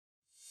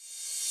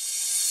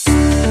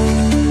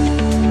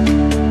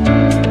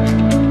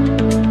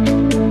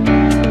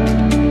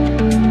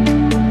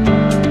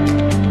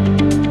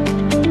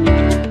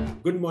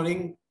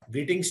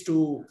greetings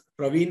to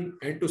Praveen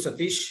and to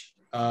Satish.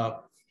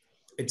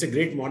 It's a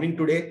great morning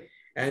today,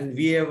 and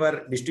we have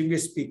our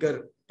distinguished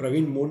speaker,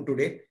 Praveen Moon,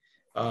 today.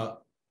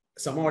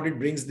 Some Audit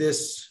brings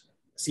this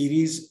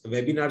series,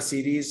 webinar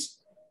series,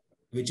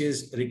 which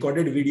is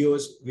recorded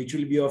videos, which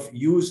will be of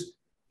use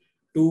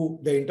to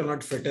the Internal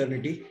Audit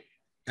fraternity.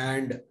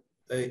 And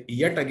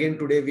yet again,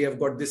 today we have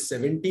got this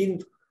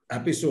 17th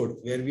episode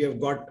where we have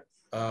got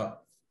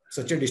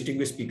such a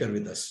distinguished speaker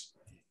with us.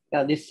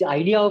 Yeah, this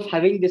idea of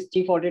having this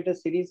Chief Auditor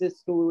Series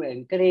is to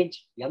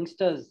encourage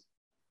youngsters,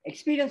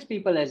 experienced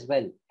people as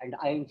well. And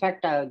in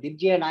fact,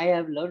 Deepjee and I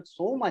have learned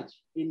so much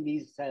in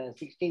these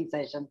 16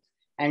 sessions,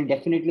 and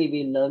definitely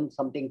we learned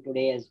something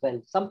today as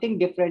well. Something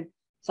different,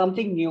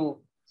 something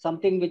new,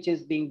 something which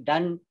is being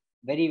done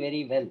very,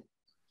 very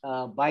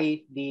well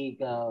by the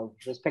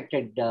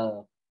respected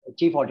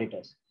Chief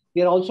Auditors.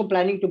 We are also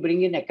planning to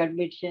bring in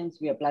academicians.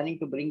 We are planning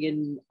to bring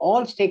in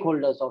all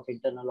stakeholders of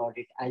internal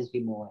audit as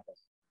we move ahead.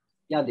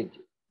 Yeah,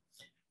 Deepjee.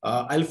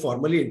 I'll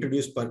formally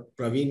introduce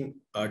Praveen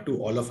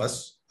to all of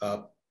us.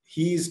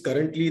 He is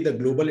currently the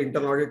global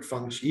internal audit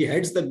function. He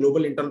heads the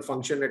global internal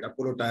function at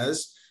Apollo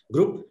Tyres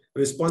Group,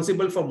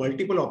 responsible for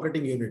multiple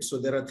operating units. So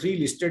there are 3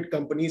 listed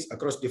companies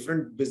across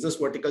different business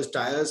verticals: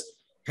 tires,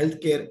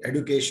 healthcare,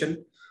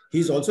 education.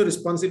 He's also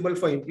responsible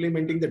for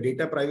implementing the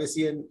data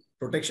privacy and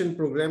protection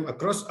program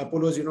across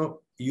Apollo's,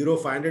 Euro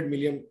 500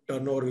 million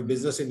turnover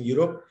business in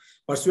Europe,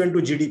 pursuant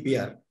to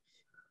GDPR.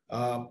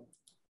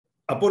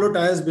 Apollo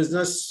Tyres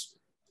business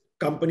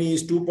company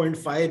is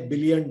 $2.5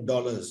 billion.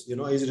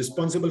 Is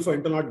responsible for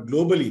internal audit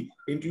globally,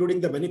 including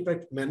the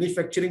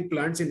manufacturing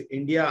plants in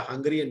India,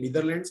 Hungary, and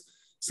Netherlands,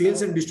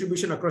 sales and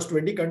distribution across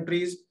 20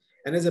 countries.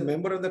 And as a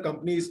member of the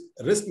company's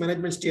risk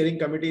management steering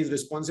committee, is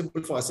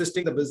responsible for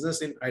assisting the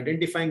business in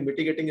identifying,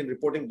 mitigating, and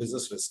reporting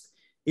business risk.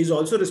 He is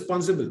also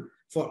responsible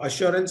for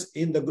assurance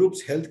in the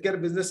group's healthcare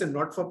business and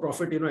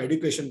not-for-profit,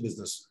 education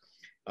business.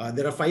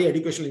 There are 5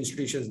 educational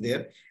institutions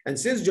there. And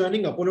since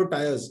joining Apollo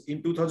Tyres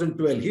in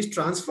 2012, he's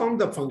transformed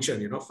the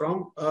function,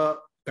 from a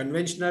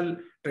conventional,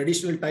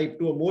 traditional type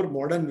to a more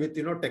modern with,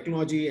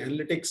 technology,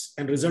 analytics,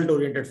 and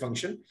result-oriented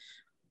function.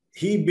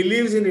 He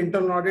believes in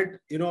internal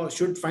audit,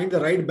 should find the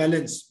right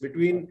balance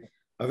between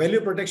value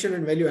protection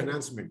and value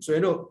enhancement.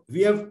 So,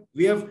 we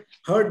have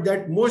heard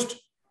that most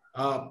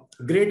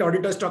great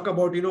auditors talk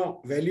about,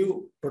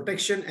 value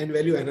protection and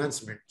value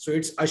enhancement. So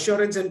it's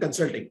assurance and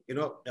consulting,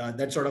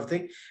 that sort of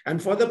thing.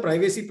 And for the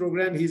privacy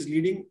program, he's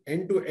leading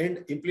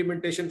end-to-end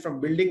implementation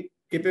from building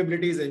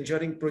capabilities,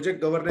 ensuring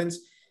project governance,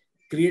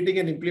 creating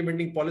and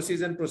implementing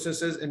policies and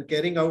processes, and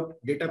carrying out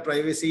data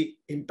privacy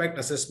impact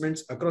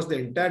assessments across the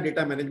entire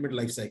data management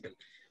lifecycle.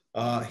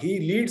 He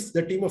leads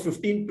the team of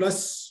 15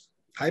 plus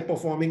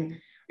high-performing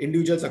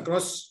individuals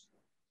across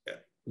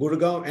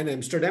Gurgaon and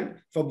Amsterdam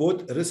for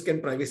both risk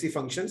and privacy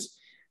functions.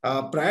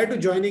 Prior to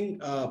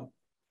joining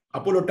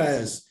Apollo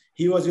Tyres,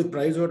 he was with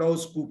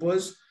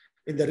PricewaterhouseCoopers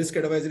in the risk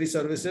advisory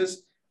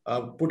services,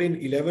 put in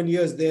 11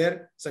 years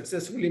there,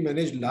 successfully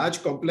managed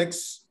large,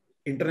 complex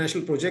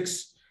international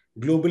projects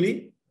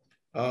globally.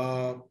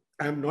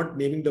 I'm not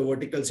naming the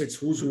verticals, it's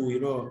who's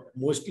who,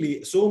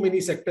 mostly so many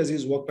sectors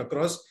he's worked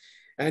across.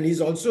 And he's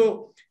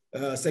also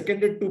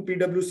seconded to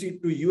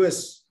PwC to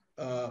US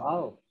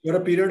for a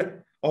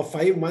period of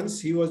 5 months.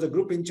 He was the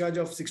group in charge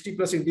of 60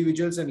 plus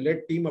individuals and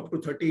led team up to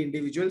 30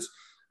 individuals.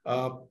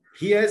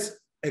 He has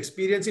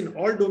experience in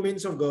all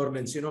domains of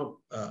governance.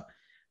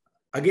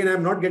 Again,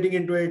 I'm not getting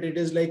into it. It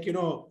is like,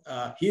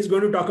 he's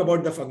going to talk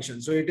about the function.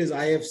 So it is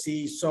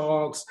IFC,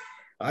 SOX,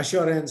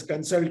 assurance,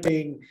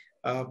 consulting,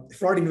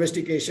 fraud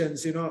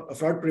investigations,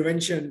 fraud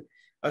prevention.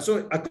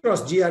 So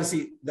across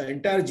GRC, the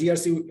entire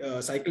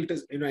GRC cycle,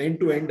 end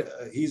to end,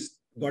 he's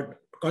got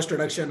cost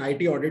reduction,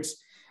 IT audits.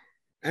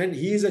 And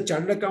he is a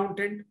chartered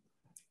accountant,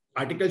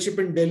 articleship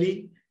in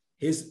Delhi,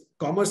 his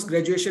commerce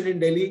graduation in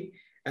Delhi,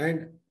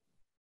 and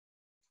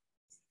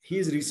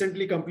he's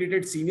recently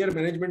completed senior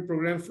management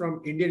program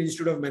from Indian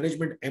Institute of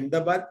Management,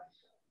 Ahmedabad.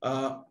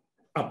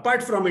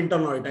 Apart from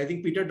internal audit, I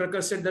think Peter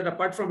Drucker said that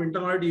apart from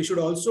internal audit, you should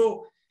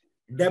also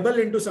dabble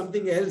into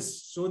something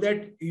else so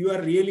that you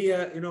are really,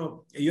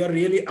 you are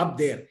really up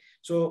there.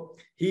 So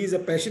he is a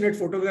passionate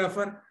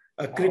photographer,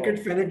 a cricket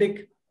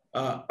fanatic,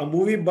 a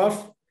movie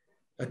buff,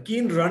 a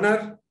keen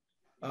runner,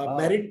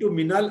 married to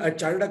Minal, a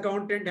child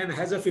accountant, and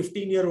has a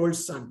 15-year-old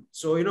son.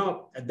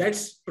 So,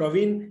 that's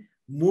Praveen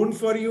Moon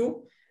for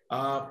you.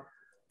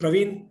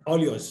 Praveen, all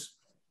yours.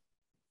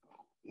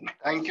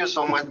 Thank you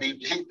so much,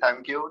 Deepjee.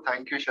 Thank you.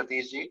 Thank you,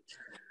 Satishji.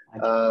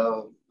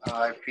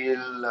 I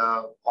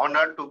feel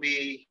honored to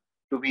be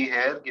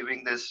here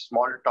giving this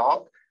small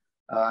talk.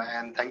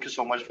 And thank you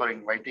so much for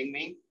inviting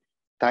me.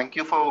 Thank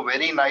you for a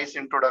very nice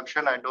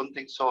introduction. I don't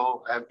think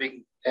so I've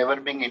ever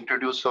been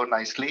introduced so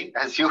nicely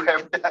as you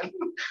have done.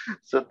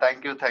 So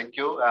thank you.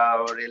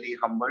 Really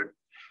humbled.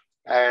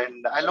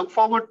 And I look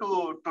forward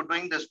to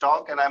doing this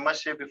talk. And I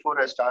must say before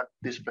I start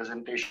this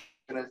presentation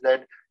is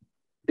that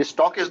this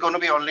talk is going to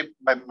be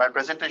my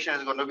presentation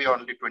is going to be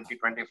only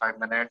 20-25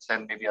 minutes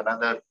and maybe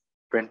another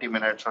 20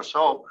 minutes or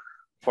so,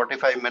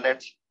 45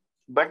 minutes.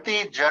 but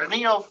the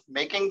journey of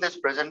making this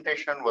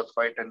presentation was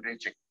quite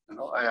enriching.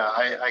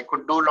 I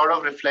could do a lot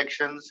of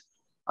reflections.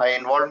 I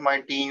involved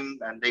my team,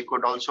 and they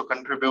could also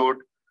contribute.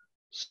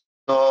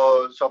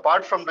 So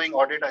apart from doing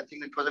audit, I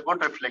think it was a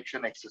good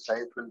reflection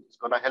exercise. It's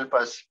going to help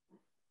us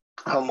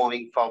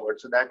moving forward.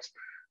 So that's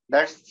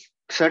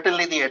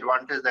certainly the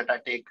advantage that I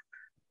take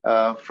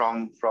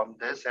from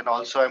this. And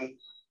also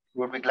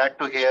would be glad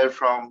to hear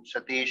from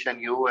Satish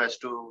and you as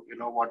to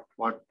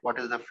what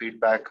is the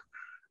feedback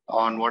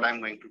on what I'm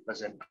going to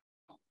present.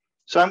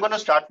 So I'm going to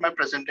start my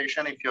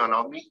presentation if you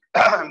allow me.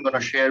 I'm going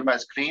to share my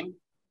screen.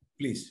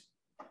 Please.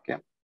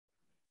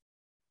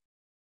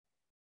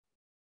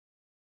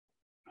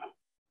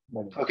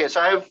 Okay, so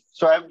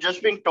I've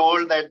just been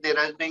told that there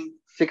has been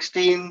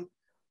 16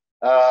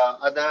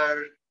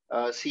 other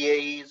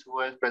CAEs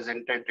who have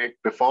presented it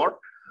before.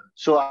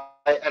 So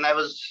I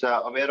was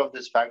aware of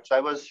this fact. So I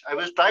was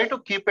trying to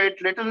keep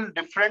it little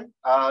different.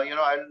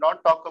 I'll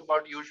not talk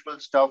about usual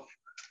stuff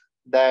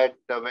that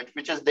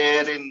which is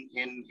there in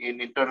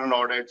internal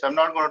audits. I'm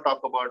not going to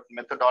talk about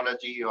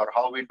methodology or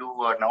how we do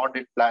an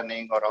audit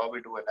planning or how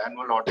we do an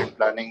annual audit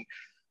planning.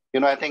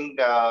 I think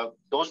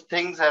those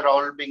things are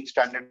all being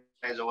standardized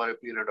over a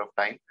period of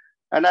time.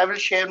 And I will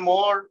share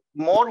more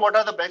what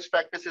are the best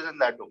practices in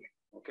that domain.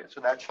 Okay,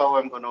 so that's how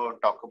I'm going to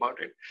talk about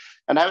it.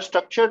 And I've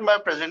structured my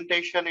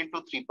presentation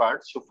into 3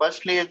 parts. So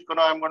firstly,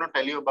 I'm going to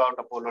tell you about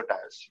Apollo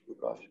Tyres,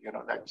 because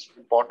that's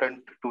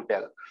important to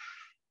tell.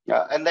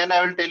 And then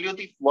I will tell you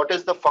what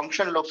is the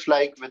function looks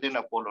like within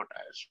Apollo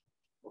Tyres.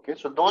 Okay,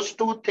 so those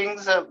 2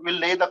 things will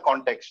lay the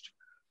context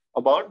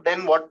about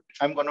then what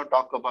I'm going to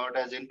talk about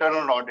as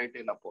internal audit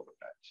in Apollo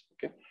Tyres.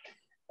 Okay.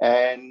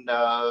 And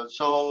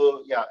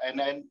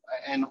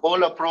and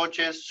whole approach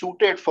is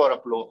suited for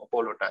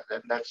Apollo Tyres,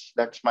 and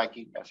that's my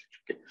key message.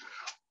 Okay.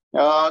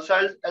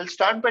 So I'll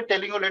start by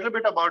telling you a little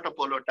bit about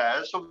Apollo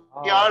Tyres. So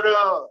we are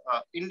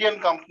an Indian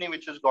company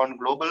which has gone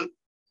global.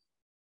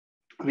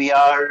 We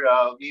are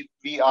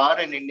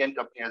an Indian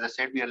company. As I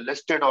said, we are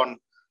listed on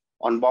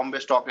Bombay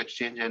Stock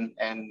Exchange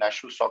and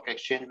National Stock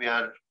Exchange. We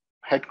are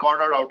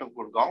headquartered out of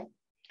Gurgaon.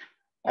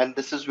 And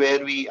this is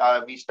where we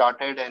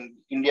started, and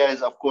India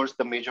is, of course,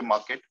 the major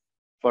market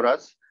for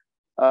us.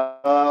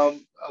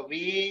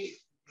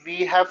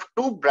 We have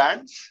 2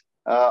 brands,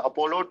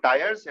 Apollo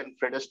Tyres and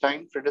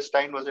Fraternity.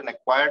 Fraternity was an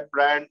acquired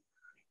brand.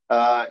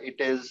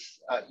 It is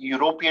a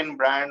European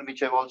brand,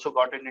 which I've also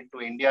gotten into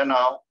India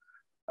now.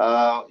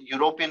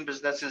 European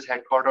business is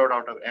headquartered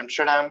out of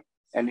Amsterdam,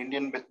 and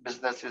Indian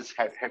business is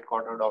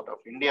headquartered out of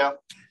India.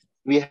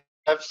 We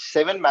have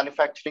 7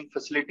 manufacturing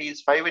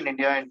facilities, 5 in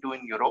India and 2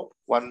 in Europe.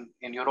 One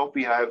in Europe,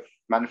 we have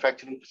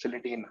manufacturing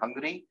facility in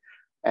Hungary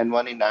and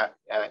one in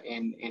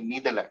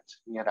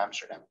Netherlands near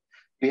Amsterdam.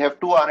 We have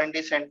 2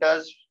 R&D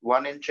centers,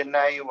 one in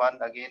Chennai, one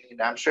again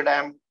in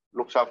Amsterdam,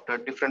 looks after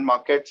different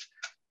markets,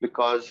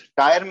 because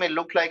tire may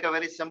look like a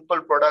very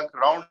simple product,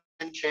 round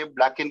in shape,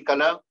 black in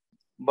color,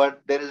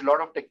 but there is a lot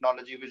of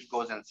technology which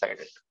goes inside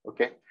it.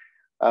 Okay.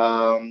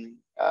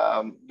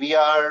 We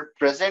are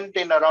present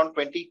in around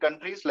 20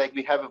 countries. Like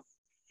we have a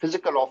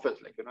physical office,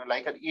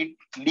 like a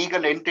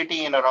legal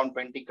entity in around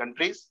 20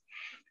 countries.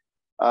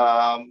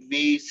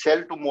 We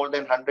sell to more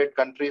than 100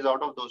 countries.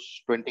 Out of those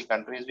 20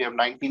 countries, we have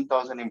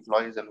 19,000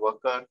 employees and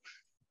workers,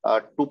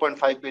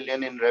 2.5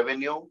 billion in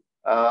revenue,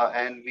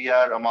 and we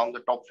are among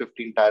the top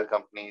 15 tire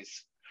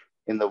companies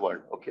in the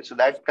world. Okay, so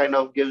that kind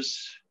of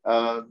gives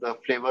the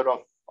flavor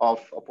of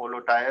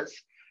Apollo Tyres.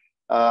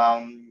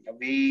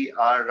 We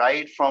are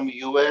right from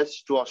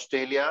US to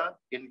Australia,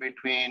 in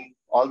between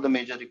all the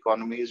major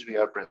economies we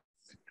are present.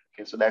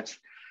 Okay, so that's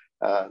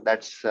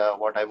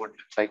what I would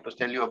like to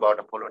tell you about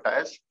Apollo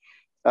Tyres.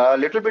 A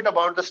little bit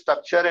about the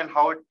structure and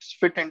how it's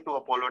fit into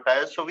Apollo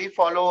Tyres. So we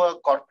follow a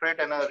corporate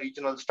and a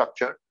regional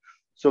structure.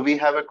 So we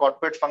have a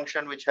corporate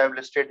function which I have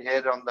listed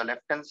here on the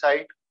left-hand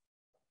side.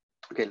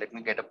 Okay, let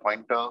me get a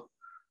pointer.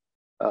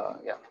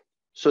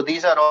 So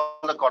these are all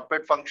the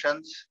corporate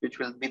functions which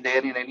will be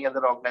there in any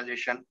other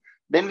organization.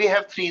 Then we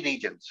have 3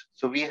 regions.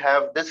 So we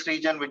have this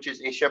region, which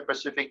is Asia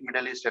Pacific,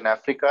 Middle East, and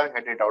Africa,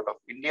 headed out of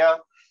India.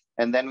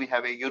 And then we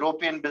have a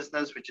European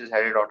business, which is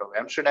headed out of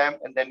Amsterdam.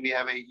 And then we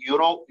have a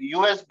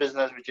US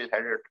business, which is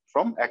headed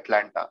from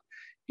Atlanta.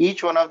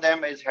 Each one of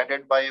them is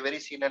headed by a very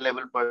senior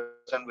level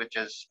person, which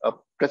is a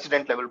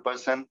president level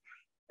person.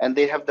 And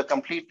they have the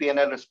complete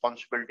P&L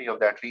responsibility of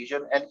that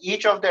region. And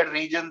each of that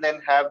region then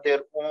have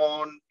their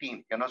own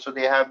team, so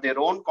they have their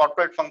own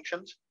corporate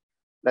functions.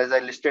 As I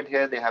listed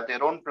here, they have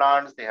their own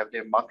plants, they have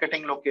their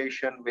marketing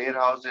location,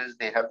 warehouses,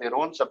 they have their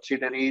own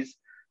subsidiaries.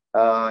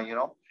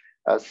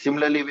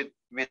 Similarly with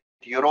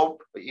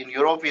Europe, in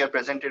Europe, we are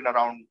present in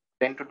around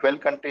 10 to 12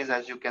 countries,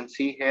 as you can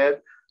see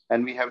here.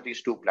 And we have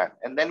these 2 plants.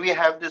 And then we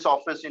have this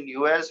office in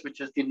US,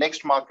 which is the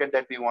next market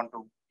that we want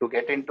to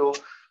get into.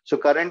 So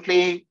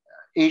currently,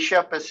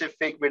 Asia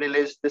Pacific, Middle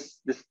East,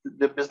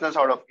 the business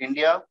out of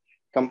India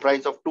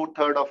comprise of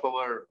 2/3 of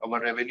our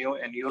revenue,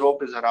 and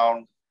Europe is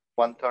around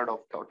 1/3 of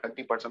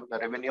 30% of the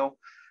revenue.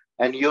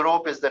 And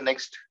Europe is the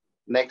next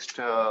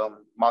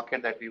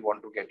market that we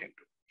want to get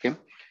into. Okay.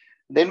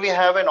 Then we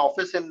have an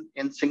office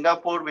in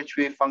Singapore, which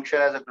we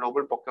function as a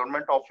global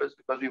procurement office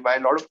because we buy a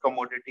lot of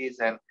commodities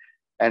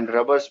and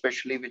rubber,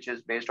 especially, which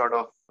is based out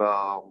of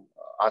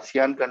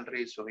ASEAN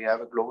countries. So we have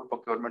a global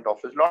procurement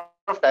office. A lot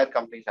of tire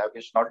companies have,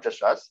 it's not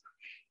just us.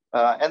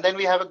 And then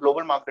we have a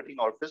global marketing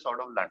office out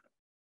of London.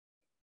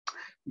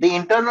 The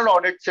internal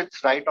audit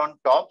sits right on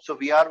top. So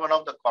we are one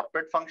of the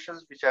corporate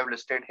functions, which I've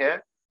listed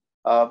here.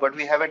 But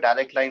we have a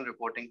direct line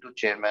reporting to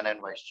chairman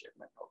and vice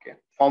chairman. Okay.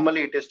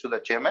 Formally, it is to the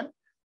chairman,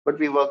 but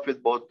we work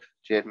with both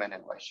chairman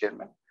and vice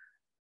chairman.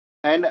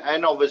 And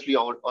obviously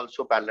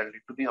also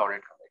parallelly to the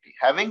audit committee.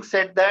 Having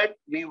said that,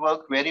 we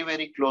work very,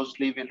 very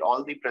closely with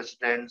all the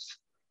presidents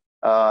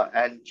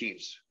and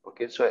chiefs.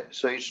 Okay, so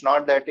it's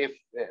not that if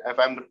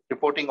I'm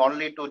reporting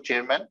only to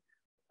chairman,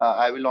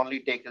 I will only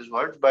take his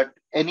words, but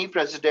any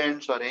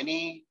presidents or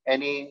any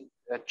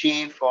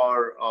chief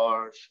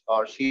or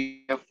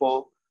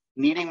CFO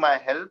needing my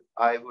help,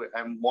 I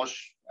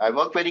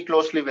work very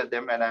closely with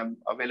them and I'm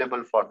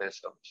available for their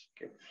service.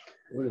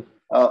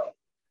 Okay.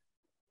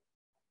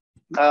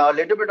 A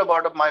little bit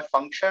about my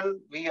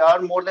function. We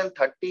are more than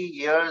 30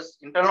 years.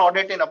 Internal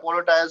audit in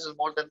Apollo Tyres is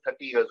more than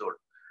 30 years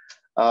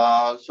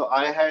old. So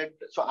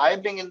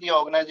I've been in the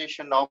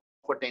organization now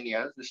for 10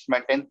 years. This is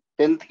my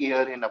 10th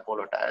year in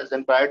Apollo Tyres.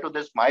 And prior to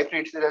this, my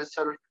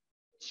predecessor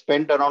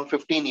spent around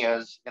 15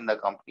 years in the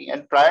company.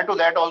 And prior to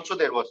that also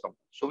there was some.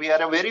 So we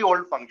are a very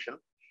old function.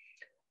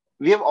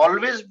 We have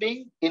always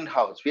been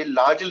in-house. We are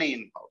largely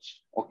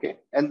in-house. Okay.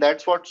 And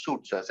that's what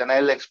suits us. And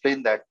I'll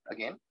explain that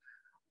again.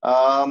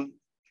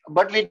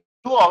 But we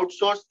do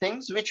outsource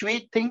things which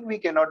we think we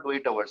cannot do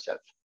it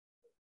ourselves.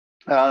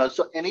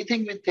 So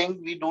anything we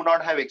think we do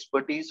not have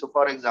expertise. So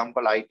for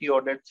example, IT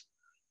audits,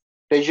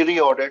 treasury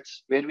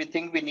audits, where we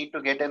think we need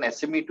to get an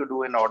SME to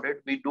do an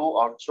audit, we do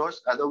outsource.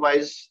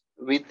 Otherwise,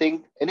 we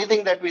think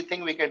anything that we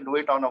think we can do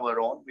it on our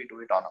own, we do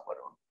it on our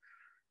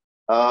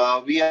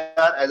own. We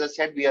are, as I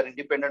said, we are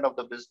independent of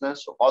the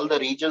business. So all the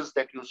regions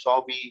that you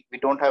saw, we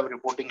don't have a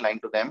reporting line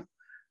to them.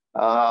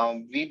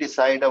 We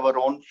decide our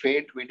own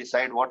fate. We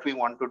decide what we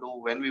want to do,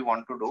 when we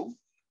want to do.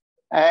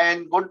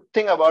 And good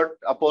thing about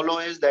Apollo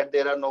is that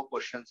there are no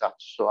questions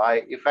asked. So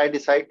if I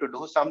decide to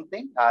do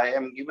something, I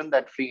am given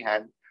that free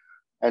hand.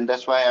 And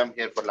that's why I'm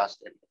here for last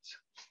 10 years.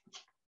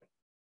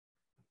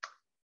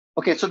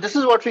 Okay, so this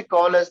is what we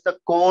call as the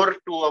core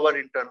to our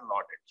internal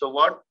audit. So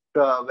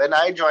when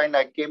I joined,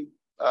 I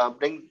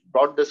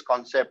brought this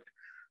concept.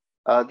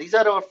 These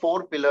are our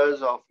 4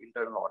 pillars of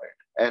internal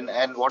audit.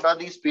 And what are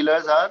these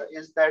pillars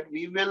is that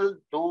we will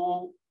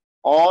do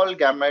all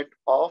gamut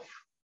of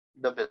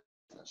the business.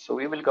 So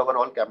we will cover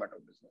all gamut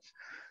of business.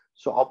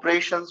 So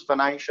operations,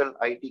 financial,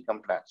 IT,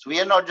 compliance. We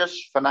are not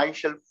just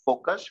financial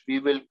focused. We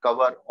will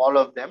cover all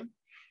of them.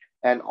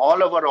 And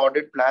all of our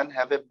audit plan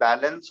have a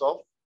balance of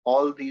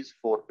all these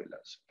 4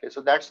 pillars. Okay, so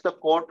that's the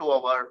core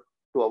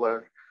to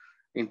our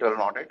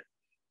internal audit.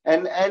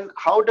 And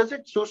how does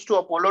it suit to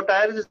Apollo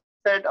Tyres is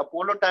that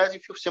Apollo Tyres,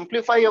 if you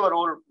simplify our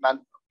whole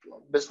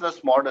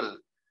business model,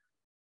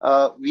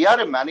 we are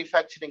a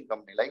manufacturing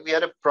company, like we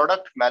are a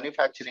product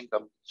manufacturing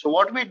company. So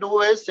what we do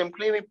is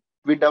simply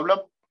we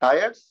develop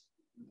tires.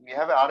 We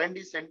have an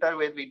R&D center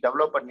where we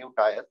develop a new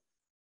tire.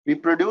 We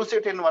produce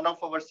it in one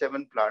of our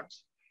 7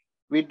 plants.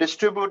 We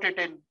distribute it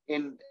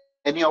in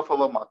any of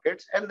our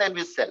markets, and then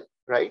we sell,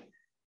 right?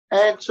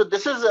 And so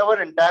this is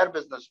our entire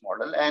business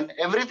model, and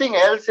everything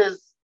else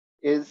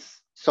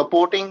is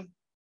supporting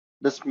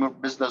this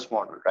business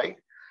model, right?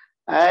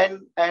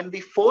 And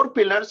the 4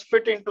 pillars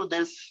fit into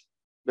this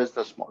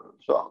business model.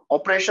 So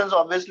operations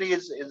obviously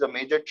is a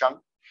major chunk.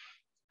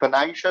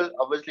 Financial,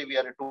 obviously we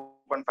are a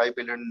 $2.5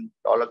 billion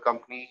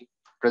company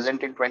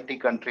present in 20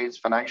 countries.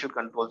 Financial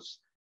controls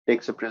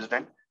takes a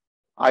president.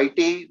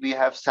 IT, we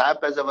have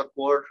SAP as our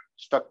core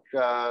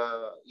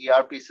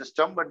ERP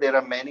system, but there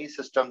are many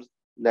systems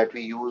that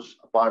we use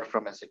apart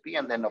from SAP.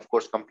 And then of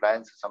course,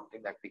 compliance is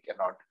something that we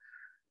cannot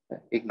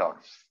ignore.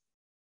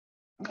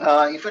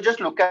 If you just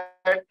look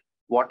at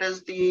what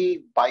is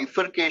the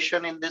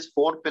bifurcation in these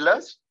 4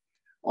 pillars,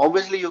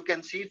 obviously you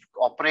can see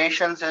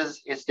operations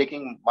is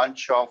taking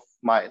much of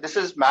this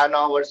is man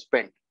hour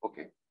spent,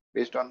 okay,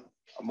 based on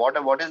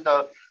what is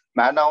the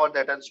man hour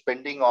that I'm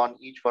spending on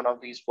each one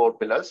of these 4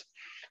 pillars.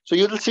 So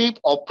you will see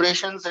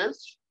operations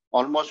is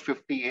almost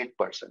 58%.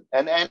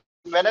 And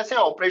when I say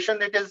operation,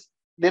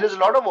 there is a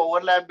lot of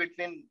overlap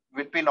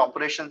between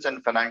operations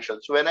and financials.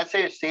 So when I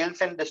say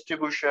sales and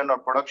distribution or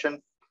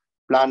production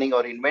planning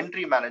or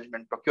inventory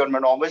management,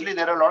 procurement, obviously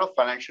there are a lot of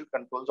financial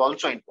controls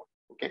also involved.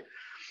 Okay,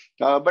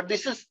 but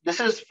this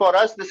is for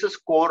us. This is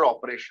core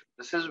operation.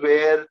 This is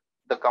where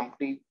the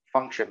company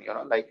function.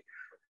 Like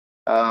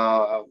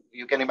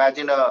you can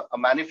imagine a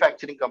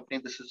manufacturing company.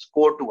 This is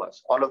core to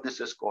us. All of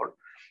this is core.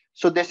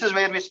 So this is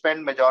where we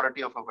spend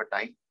majority of our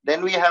time.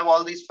 Then we have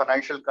all these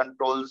financial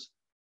controls,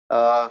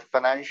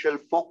 financial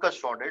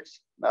focused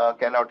audits.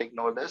 Cannot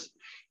ignore this.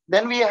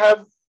 Then we have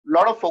a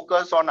lot of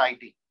focus on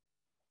IT.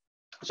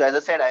 So as I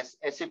said,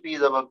 SAP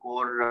is our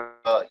core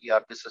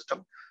ERP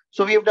system.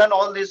 So we have done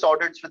all these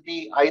audits with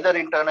either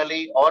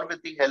internally or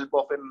with the help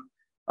of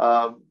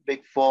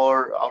Big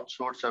Four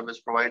outsourced service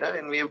provider,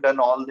 and we've done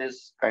all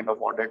this kind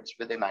of audits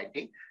within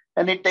IT,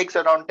 and it takes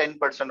around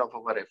 10% of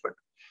our effort.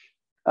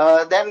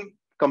 Then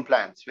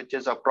compliance, which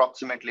is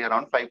approximately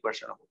around 5% of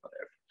our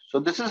effort. So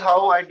this is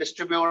how I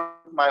distribute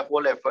my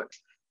whole effort,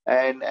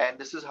 and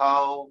this is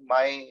how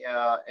my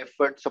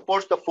effort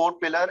supports the fourth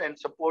pillar and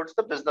supports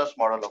the business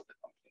model of the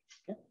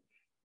company.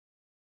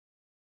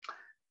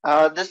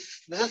 Okay?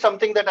 This is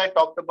something that I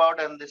talked about,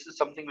 and this is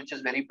something which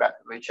I'm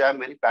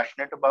very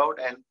passionate about,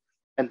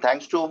 and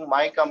thanks to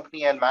my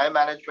company and my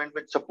management,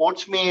 which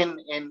supports me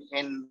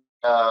in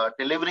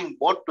delivering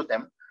both to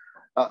them.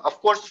 Of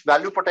course,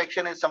 value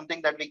protection is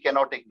something that we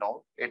cannot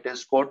ignore. It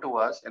is core to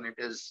us, and it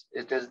is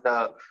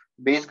the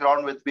base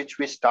ground with which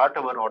we start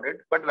our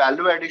audit. But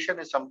value addition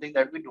is something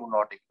that we do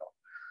not ignore.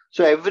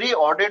 So every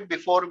audit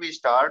before we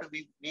start,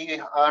 we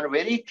are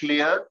very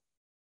clear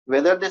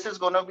whether this is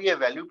going to be a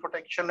value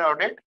protection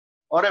audit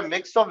or a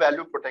mix of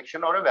value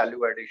protection or a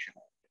value addition.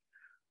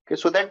 Okay,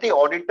 so that the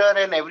auditor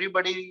and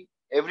everybody,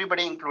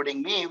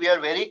 including me, we are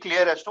very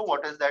clear as to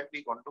what is that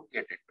we want to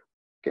get into.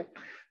 Okay.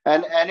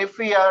 And if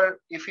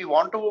we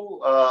want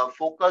to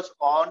focus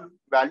on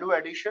value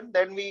addition,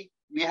 then we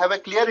have a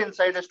clear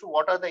insight as to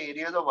what are the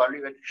areas of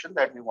value addition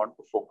that we want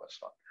to focus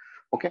on.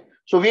 Okay,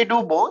 so we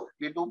do both.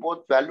 We do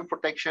both value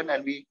protection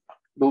and we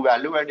do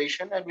value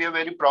addition, and we are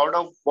very proud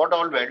of what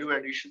all value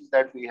additions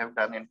that we have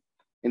done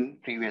in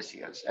previous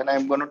years. And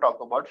I'm going to talk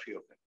about few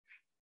of them.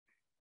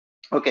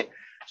 Okay,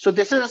 so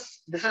this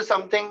is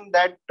something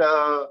that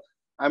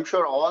I'm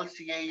sure all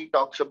CAE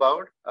talks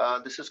about.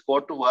 This is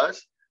core to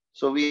us.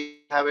 So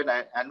we have an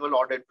annual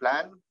audit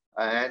plan,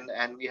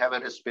 and we have a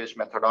risk-based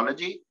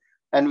methodology,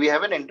 and we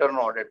have an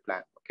internal audit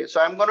plan. Okay,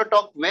 so I'm going to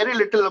talk very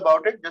little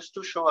about it just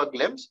to show a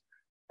glimpse.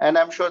 And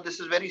I'm sure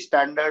this is very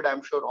standard.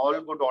 I'm sure all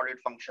good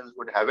audit functions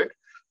would have it.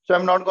 So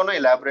I'm not going to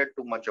elaborate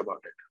too much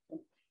about it.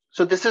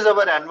 So this is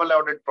our annual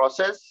audit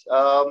process.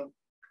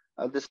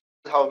 This is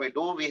how we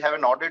do. We have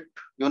an audit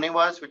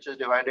universe, which is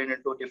divided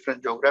into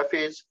different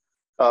geographies.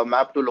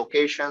 Map to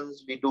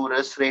locations. We do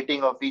risk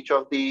rating of each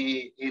of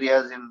the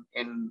areas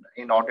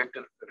in audit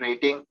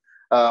rating,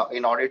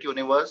 in audit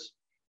universe.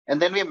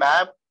 And then we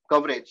map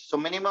coverage. So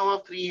minimum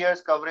of 3 years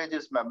coverage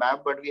is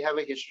mapped, but we have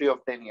a history of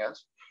 10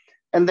 years.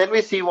 And then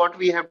we see what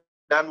we have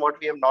done, what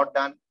we have not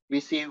done. We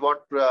see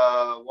what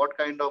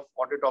kind of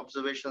audit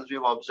observations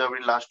we've observed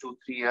in last 2-3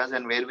 years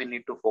and where we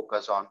need to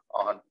focus on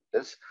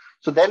this.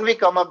 So then we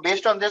come up,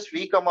 based on this,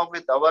 we come up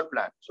with our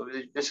plan. So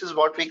this is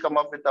what we come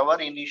up with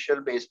our initial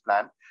base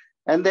plan.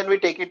 And then we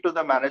take it to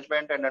the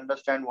management and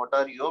understand what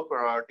are your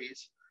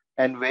priorities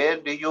and where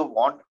do you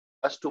want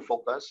us to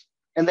focus.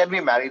 And then we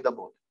marry the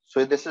both.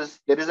 So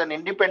there is an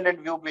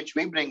independent view which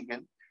we bring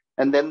in,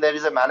 and then there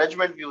is a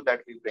management view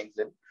that we bring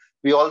in.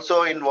 We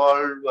also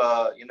involve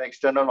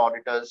external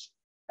auditors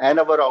and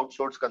our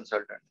outsourced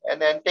consultant, and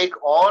then take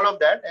all of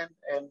that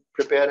and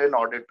prepare an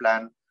audit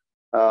plan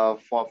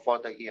for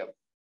the year.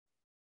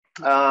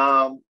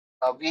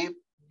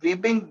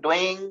 We've been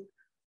doing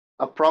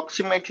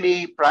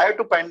approximately, prior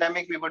to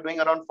pandemic, we were doing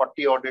around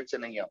 40 audits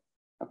in a year.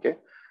 Okay.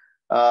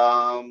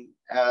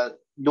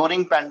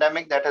 During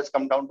pandemic, that has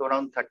come down to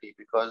around 30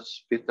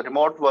 because with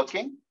remote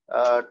working,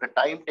 the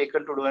time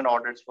taken to do an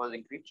audit was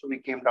increased. So we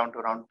came down to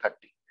around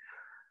 30.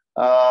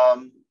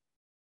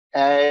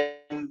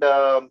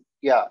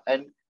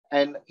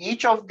 And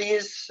each of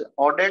these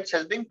audits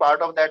has been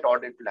part of that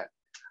audit plan.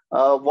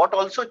 What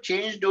also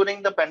changed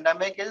during the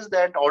pandemic is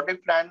that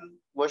audit plan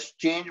was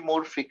changed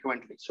more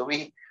frequently. So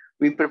we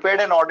prepared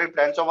an audit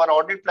plan. So our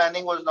audit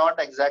planning was not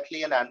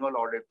exactly an annual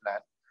audit plan.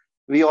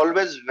 We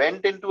always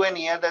went into an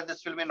year that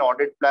this will be an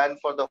audit plan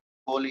for the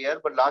whole year.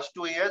 But last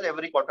 2 years,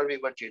 every quarter we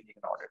were changing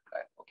an audit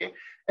plan. Okay,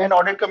 and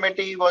audit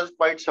committee was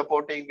quite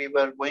supporting. We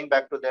were going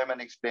back to them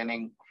and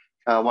explaining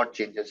what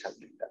changes have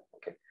been done.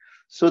 Okay,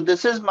 so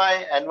this is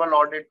my annual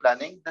audit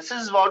planning. This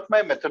is what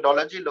my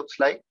methodology looks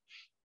like.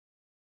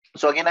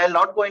 So again, I'll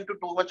not go into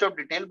too much of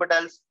detail, but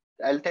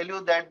I'll tell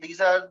you that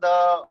these are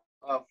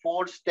the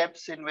 4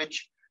 steps in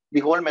which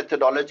the whole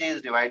methodology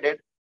is divided: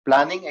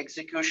 planning,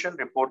 execution,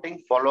 reporting,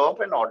 follow-up,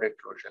 and audit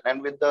closure.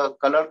 And with the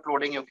color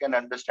coding, you can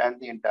understand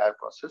the entire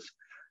process.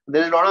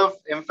 There is a lot of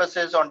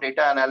emphasis on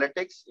data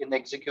analytics in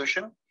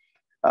execution.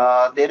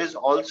 There is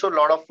also a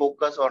lot of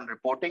focus on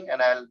reporting,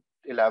 and I'll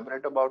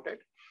elaborate about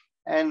it.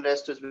 And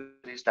rest is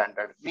very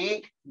standard.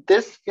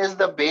 This is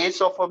the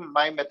base of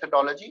my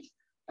methodology.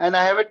 And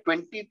I have a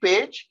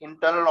 20-page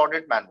internal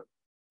audit manual,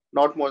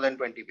 not more than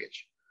 20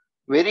 pages.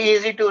 Very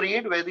easy to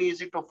read, very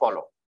easy to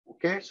follow.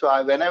 Okay, so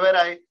whenever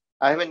I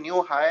have a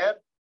new hire,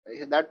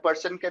 that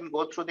person can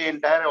go through the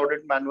entire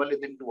audit manual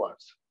within 2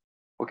 hours.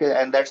 Okay,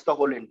 and that's the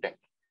whole intent.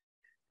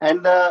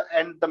 And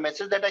the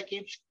message that I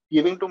keep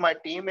giving to my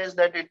team is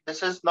that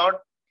this is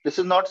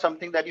not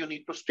something that you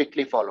need to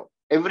strictly follow.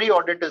 Every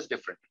audit is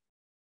different,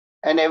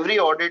 and every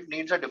audit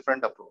needs a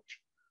different approach.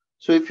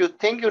 So if you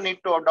think you need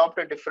to adopt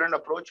a different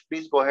approach,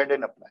 please go ahead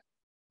and apply.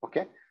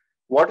 Okay,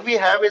 what we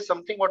have is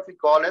something what we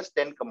call as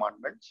 10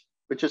 commandments,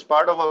 which is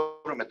part of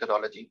our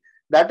methodology.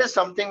 That is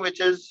something which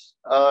is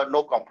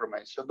no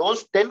compromise. So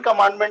those 10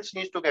 commandments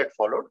needs to get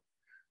followed.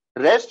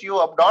 Rest, you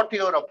adopt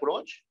your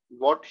approach,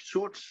 what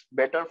suits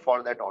better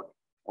for that audit.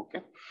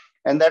 Okay.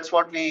 And that's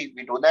what we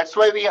do. That's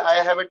why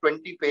I have a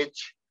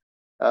 20-page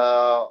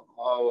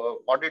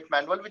audit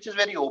manual, which is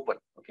very open.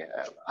 Okay.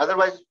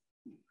 Otherwise,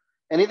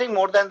 anything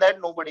more than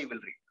that, nobody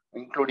will read,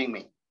 including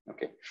me.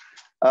 Okay.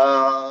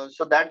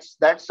 So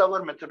that's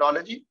our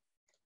methodology.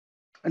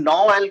 And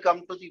now I'll come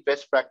to the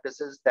best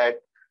practices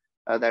that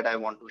I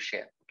want to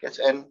share. Okay.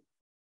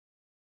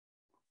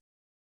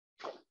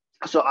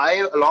 So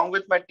I, along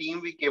with my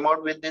team, we came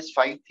out with these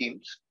 5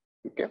 themes.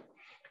 Okay.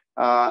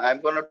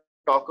 I'm going to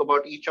talk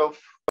about each of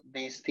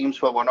these themes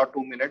for 1 or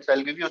 2 minutes.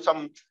 I'll give you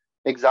some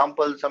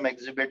examples, some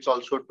exhibits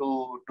also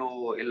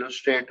to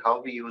illustrate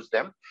how we use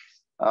them.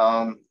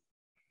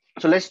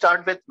 So let's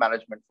start with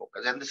management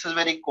focus. And this is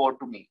very core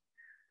to me.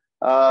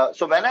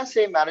 So when I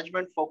say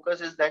management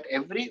focus, is that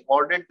every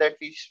audit that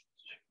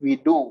we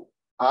do,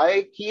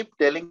 I keep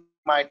telling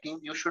my team,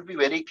 you should be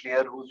very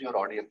clear who's your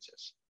audience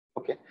is.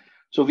 Okay.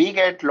 So we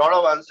get a lot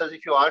of answers.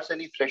 If you ask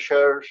any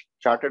fresher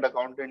chartered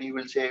accountant, he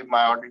will say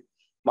my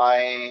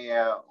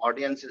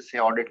audience is say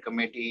audit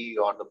committee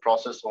or the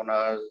process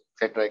owners,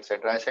 etc.,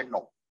 etc. I said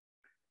no.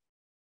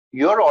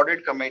 Your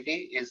audit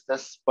committee is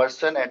this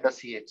person at the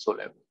CXO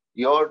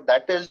level.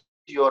 That is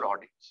your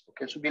audience.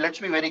 Okay, so let's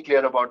be very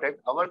clear about it.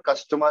 Our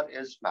customer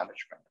is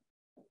management.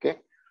 Okay,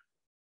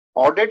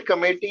 audit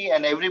committee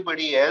and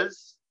everybody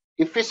else.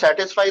 If we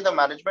satisfy the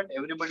management,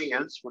 everybody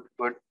else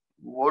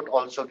would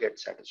also get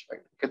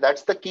satisfied. Okay,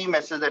 that's the key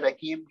message that I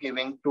keep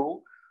giving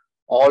to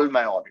all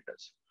my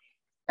auditors.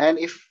 And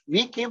if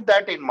we keep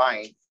that in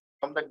mind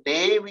from the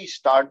day we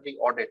start the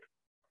audit,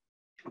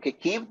 okay,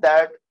 keep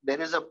that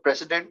there is a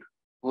president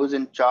who's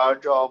in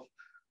charge of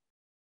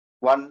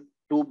 $1-2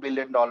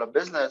 billion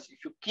business.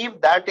 If you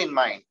keep that in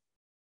mind,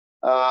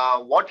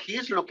 what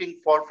he's looking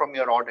for from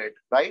your audit,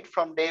 right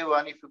from day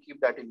one, if you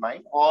keep that in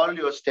mind, all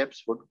your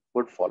steps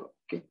would follow.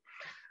 Okay,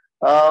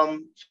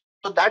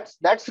 so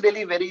that's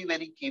really very,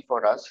 very key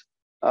for us.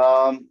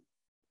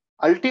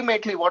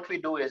 Ultimately, what we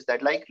do is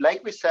that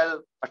like we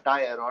sell a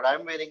tire, or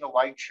I'm wearing a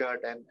white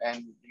shirt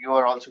and you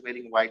are also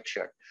wearing a white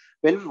shirt.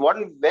 When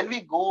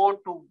we go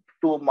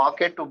to a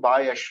market to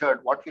buy a shirt,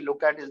 what we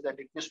look at is that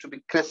it needs to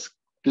be crisp,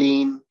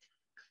 clean,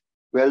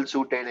 well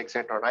suited,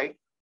 etc. Right?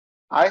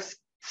 I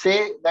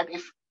say that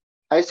if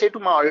I say to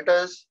my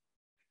auditors,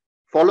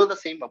 follow the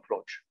same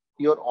approach.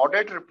 Your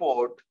audit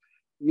report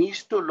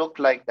needs to look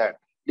like that.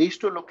 Needs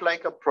to look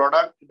like a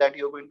product that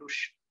you're going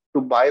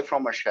to buy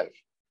from a shelf.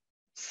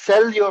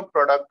 Sell your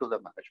product to the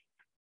management.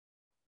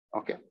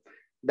 Okay,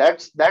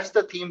 that's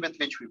the theme with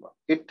which we work.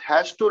 It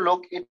has to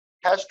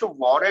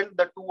warrant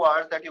the 2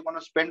 hours that you're going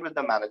to spend with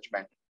the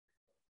management,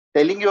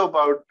 telling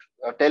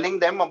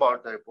them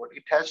about the report.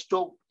 It has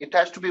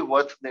to be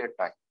worth their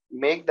time.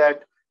 Make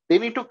that they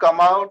need to come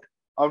out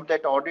of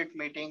that audit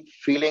meeting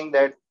feeling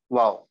that,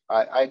 wow,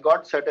 I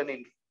got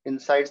certain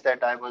insights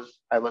that I was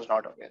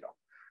not aware of.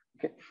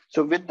 Okay,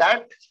 so with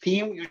that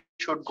theme, you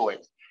should go in.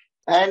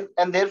 And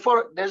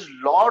therefore, there's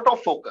a lot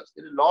of focus.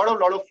 There's a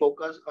lot of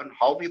focus on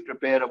how we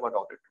prepare our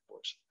audit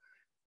reports.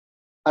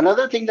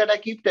 Another thing that I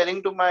keep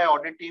telling to my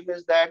audit team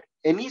is that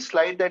any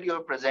slide that you're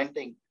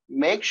presenting,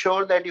 make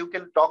sure that you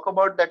can talk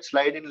about that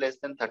slide in less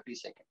than 30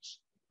 seconds.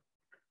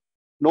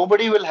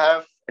 Nobody will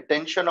have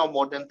attention of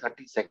more than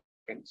 30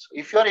 seconds.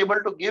 If you're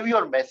able to give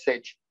your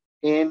message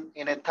in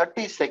a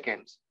 30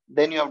 seconds,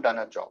 then you have done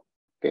a job.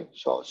 Okay,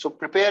 so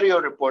prepare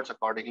your reports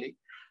accordingly.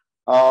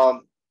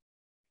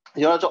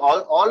 So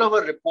all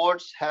our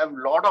reports have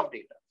a lot of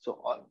data.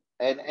 So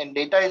and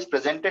data is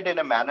presented in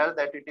a manner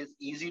that it is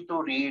easy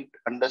to read,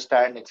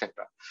 understand,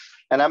 etc.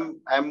 And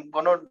I'm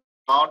going to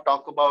now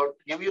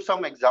give you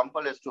some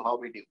example as to how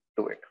we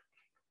do it.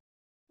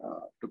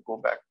 To go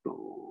back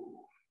to,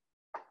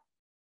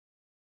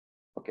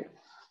 okay.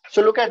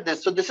 So look at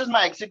this. So this is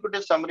my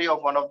executive summary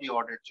of one of the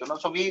audits.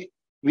 So we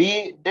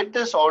did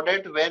this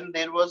audit when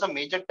there was a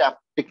major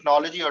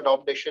technology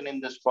adoption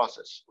in this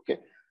process. Okay.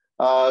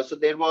 So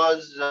there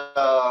was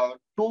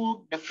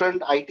 2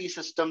 different IT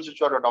systems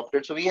which were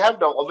adopted. So we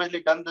have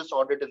obviously done this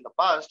audit in the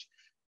past,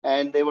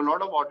 and there were a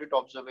lot of audit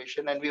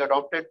observation, and we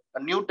adopted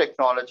a new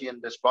technology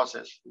in this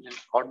process, which is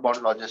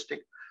outbound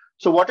logistics.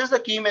 So what is the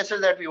key message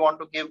that we want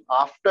to give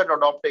after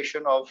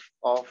adoption of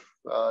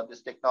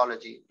this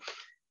technology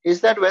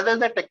is that whether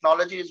the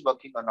technology is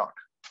working or not.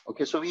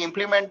 Okay, so we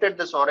implemented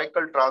this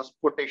Oracle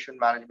transportation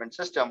management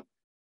system.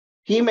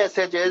 Key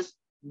message is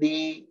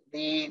the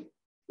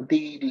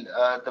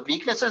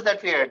weaknesses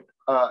that we had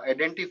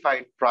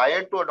identified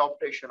prior to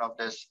adoption of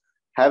this,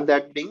 have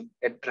that been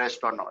addressed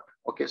or not.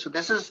 Okay, so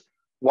this is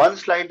one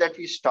slide that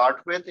we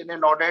start with in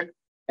an audit,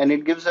 and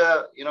it gives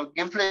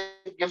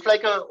gives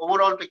like a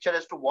overall picture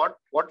as to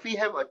what we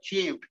have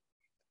achieved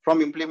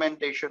from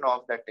implementation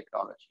of that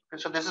technology.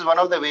 Okay, so this is one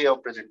of the way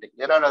of presenting.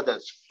 There are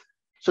others.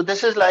 So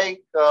this is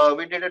like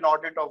we did an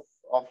audit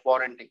of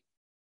warranty,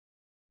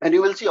 and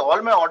you will see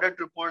all my audit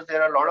reports.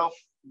 There are a lot of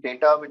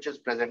data which is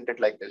presented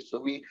like this.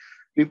 So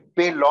We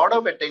pay a lot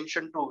of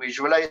attention to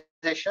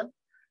visualization,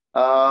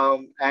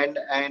 and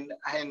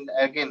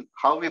again,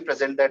 how we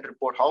present that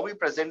report, how we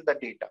present the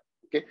data.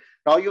 Okay.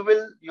 Now you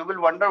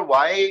will wonder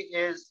why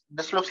is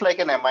this looks like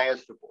an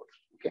MIS report.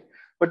 Okay.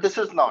 But this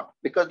is not,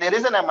 because there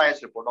is an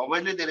MIS report.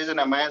 Obviously, there is an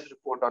MIS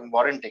report on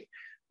warranting,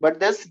 but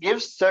this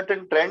gives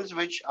certain trends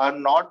which are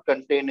not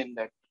contained in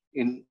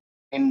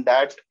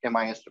that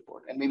MIS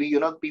report. And maybe,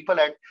 people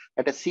at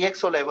a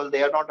CXO level,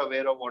 they are not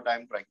aware of what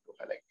I'm trying to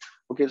highlight.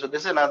 Okay, so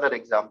this is another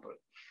example.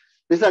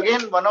 This is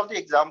again one of the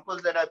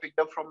examples that I picked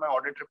up from my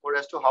audit report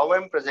as to how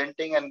I'm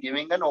presenting and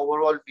giving an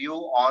overall view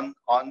on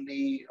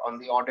the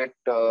audit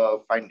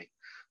finding.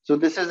 So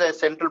this is a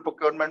central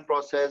procurement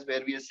process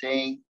where we are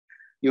saying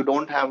you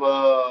don't have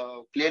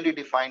a clearly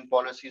defined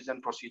policies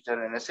and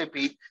procedure in SAP,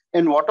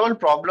 and what all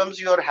problems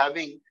you are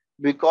having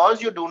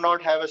because you do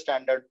not have a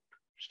standard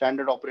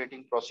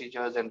operating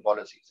procedures and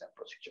policies and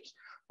procedures.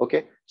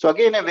 Okay, so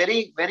again, a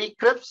very, very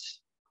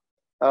crisp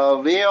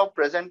way of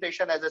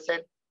presentation. As I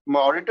said, my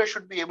auditor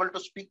should be able to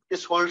speak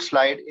this whole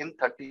slide in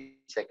 30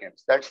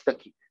 seconds. That's the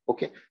key.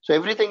 Okay, so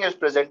everything is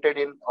presented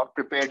in or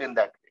prepared in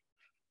that way.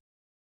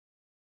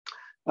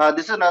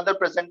 This is another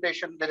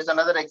presentation. There is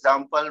another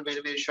example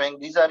where we're showing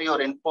these are your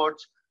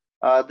inputs.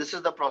 This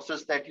is the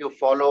process that you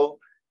follow,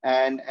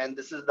 and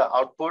this is the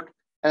output.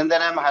 And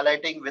then I'm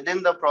highlighting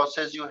within the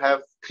process, you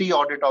have 3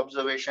 audit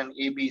observation,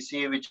 A, B,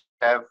 C, which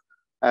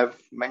I've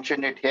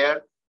mentioned it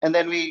here. And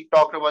then we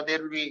talked about,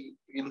 there will be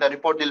in the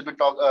report,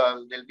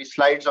 there'll be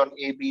slides on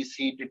A, B,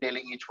 C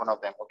detailing each one of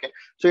them. Okay,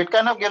 so it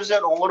kind of gives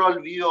an overall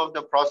view of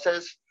the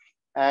process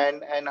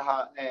and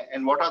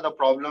what are the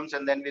problems,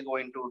 and then we go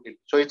into it.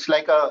 So it's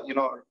like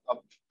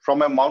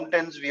from a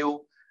mountains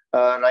view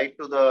right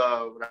to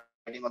the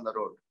riding on the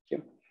road.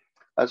 Okay.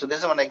 So this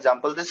is one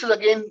example. This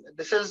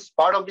is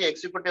part of the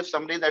executive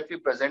summary that we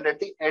present at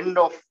the end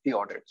of the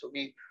audit. So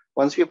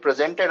once we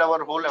presented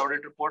our whole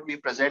audit report, we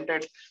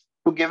presented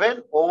to give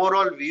an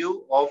overall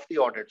view of the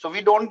audit. So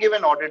we don't give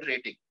an audit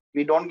rating.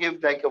 We don't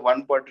give like a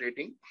 1-point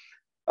rating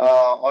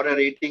or a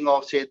rating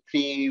of say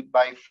 3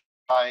 by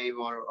 5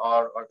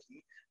 or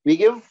we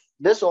give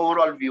this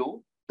overall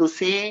view to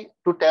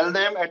tell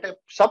them at a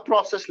sub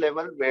process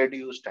level, where do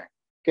you stand?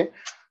 Okay,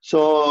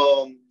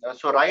 so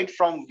right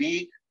from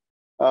weak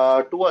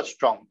to a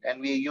strong,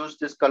 and we use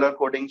this color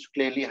coding to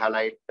clearly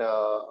highlight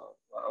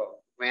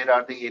where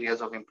are the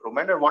areas of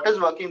improvement and what is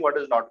working, what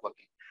is not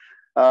working.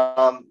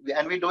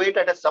 And we do it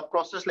at a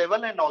sub-process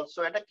level and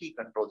also at a key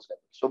controls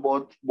level. So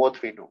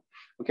both we do.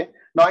 Okay.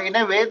 Now, in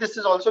a way, this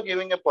is also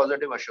giving a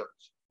positive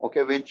assurance.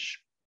 Okay, which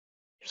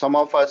some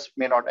of us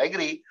may not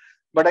agree,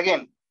 but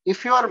again,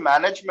 if you are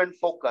management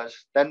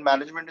focused, then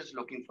management is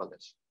looking for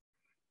this.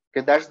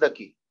 Okay, that's the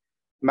key.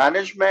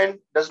 Management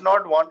does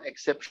not want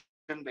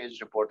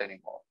exception-based report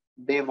anymore.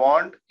 They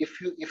want if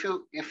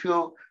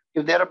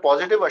there are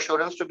positive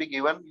assurance to be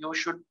given,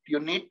 you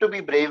need to be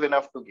brave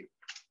enough to give.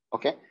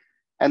 Okay.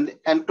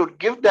 And to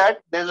give that,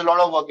 there's a lot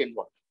of work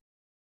involved.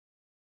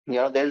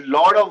 There's a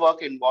lot of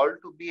work involved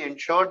to be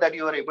ensured that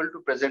you are able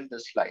to present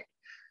this slide.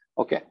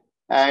 Okay.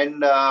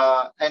 And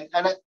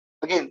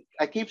again,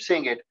 I keep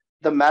saying it,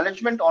 the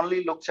management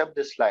only looks at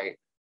this slide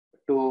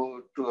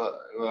to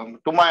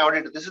my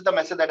auditor. This is the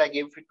message that I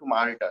gave to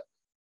my auditor.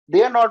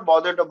 They are not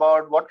bothered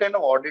about what kind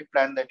of audit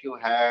plan that you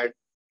had,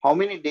 how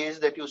many days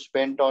that you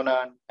spent on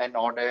an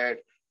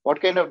audit,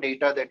 what kind of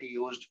data that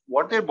you used.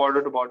 What they're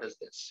bothered about is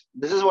this.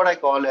 This is what I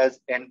call as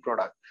end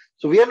product.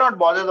 So we are not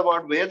bothered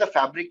about where the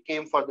fabric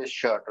came for this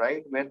shirt,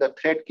 right? Where the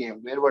thread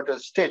came, where was the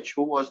stitch,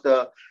 who was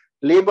the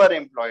labor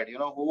employed,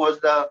 who was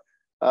the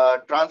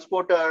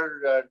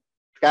transporter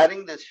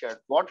carrying this shirt.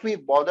 What we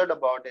bothered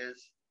about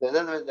is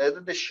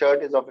whether the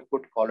shirt is of a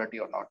good quality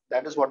or not.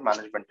 That is what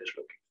management is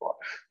looking for.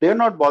 They're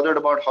not bothered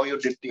about how you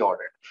did the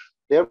audit.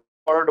 They're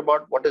bothered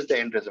about what is the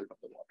end result of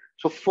the audit.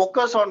 So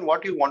focus on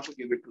what you want to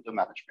give it to the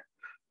management.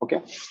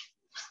 Okay.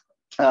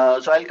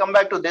 So I'll come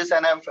back to this,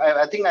 and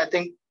I think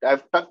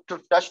I've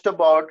touched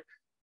about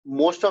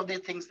most of the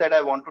things that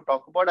I want to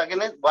talk about.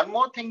 Again, one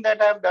more thing that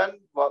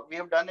we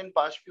have done in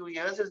past few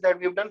years is that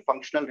we've done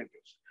functional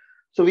reviews.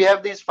 So we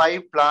have these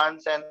 5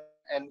 plants, and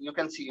you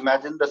can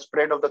imagine the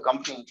spread of the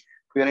company.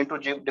 We are into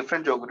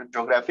different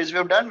geographies. We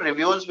have done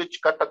reviews which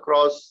cut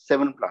across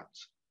 7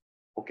 plants.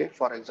 Okay,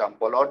 for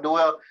example, or do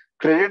a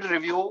credit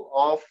review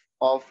of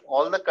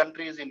all the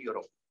countries in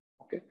Europe.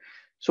 Okay.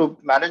 So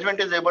management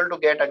is able to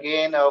get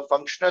again a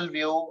functional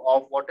view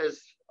of what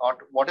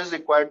is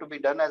required to be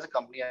done as a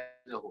company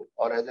as a whole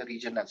or as a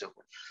region as a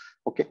whole.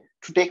 Okay,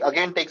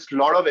 takes a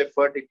lot of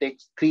effort. It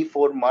takes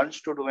 3-4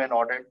 months to do an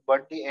audit,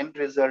 but the end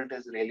result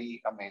is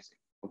really amazing.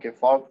 Okay,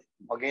 for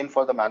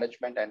the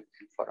management and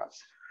for us.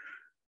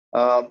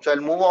 So I'll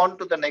move on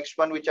to the next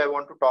one, which I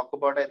want to talk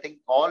about. I think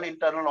all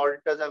internal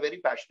auditors are very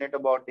passionate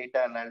about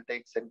data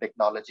analytics and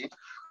technology.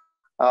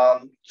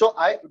 So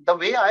the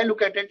way I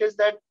look at it is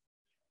that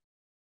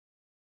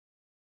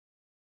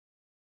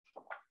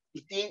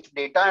the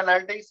data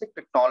analytics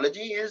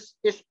technology is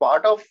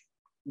part of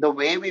the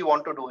way we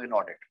want to do an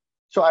audit.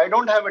 So I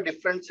don't have a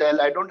different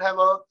cell. I don't have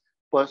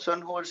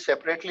person who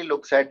separately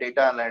looks at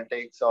data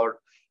analytics or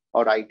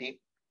IT.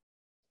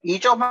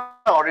 Each of my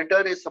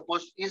auditor is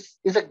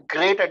a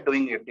great at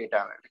doing it, data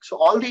analytics. So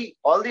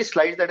all these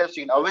slides that I've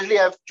seen, obviously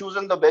I've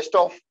chosen the best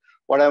of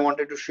what I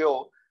wanted to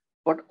show,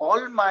 but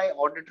all my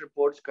audit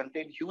reports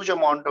contain huge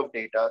amount of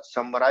data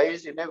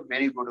summarized in a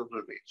very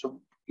beautiful way.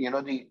 So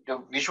the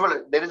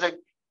visual, there is a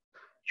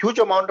huge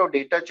amount of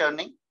data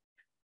churning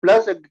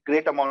plus a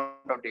great amount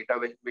of data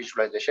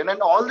visualization,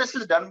 and all this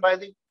is done by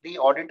the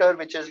auditor,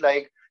 which is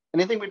like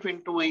anything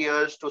between 2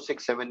 years to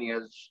 6-7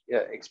 years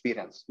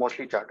experience,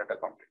 mostly chartered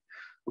accountant.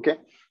 Okay,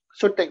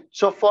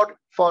 so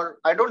for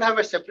I don't have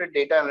a separate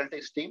data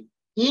analytics team.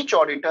 Each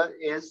auditor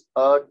is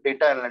a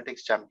data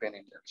analytics champion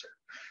in themselves.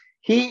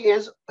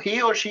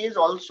 He or she is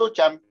also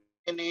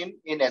champion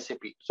in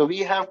SAP. So we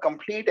have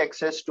complete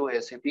access to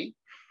SAP.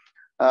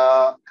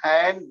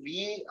 And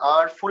we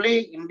are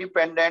fully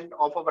independent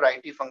of our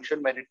IT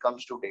function when it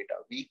comes to data.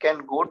 We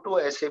can go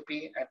to SAP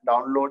and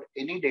download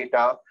any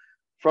data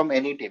from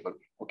any table.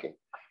 Okay.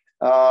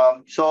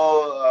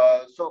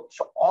 So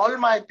all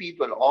my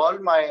people, all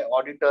my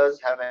auditors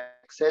have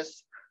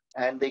access,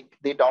 and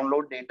they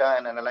download data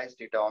and analyze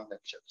data on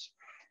themselves.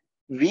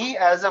 We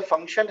as a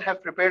function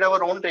have prepared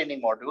our own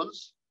training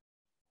modules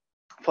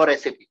for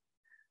SAP.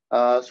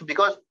 So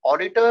because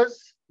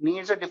auditors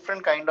needs a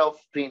different kind of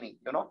training,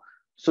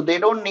 so they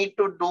don't need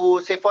to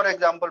do, say, for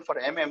example, for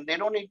they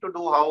don't need to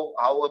do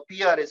how a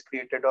PR is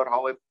created or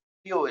how a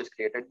PO is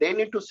created. They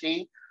need to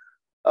see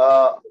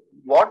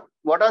what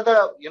are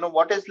the,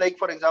 what is, like,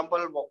 for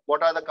example,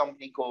 what are the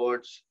company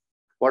codes,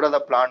 what are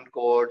the plant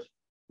codes,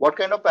 what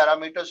kind of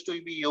parameters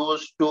to be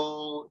used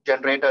to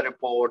generate a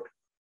report,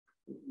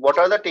 what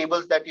are the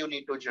tables that you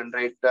need to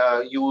generate,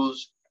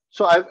 use.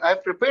 So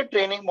I've prepared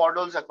training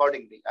models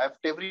accordingly. I have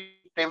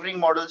tailoring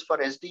models for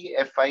SD,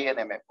 FI, and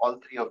MM,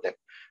 all three of them.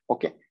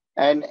 Okay.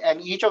 And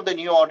each of the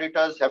new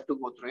auditors have to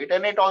go through it.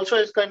 And it also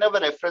is kind of a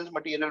reference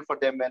material for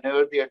them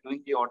whenever they are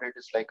doing the audit.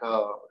 It's like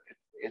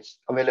it's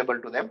available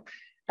to them.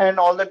 And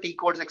all the T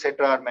codes,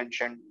 etc., are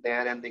mentioned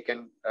there, and they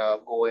can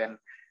go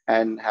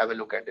and have a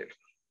look at it.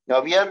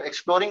 Now we are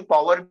exploring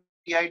Power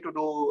BI to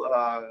do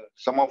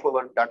some of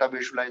our data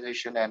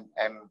visualization and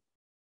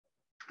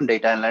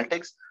data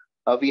analytics.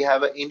 We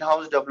have an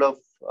in-house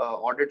developed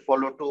audit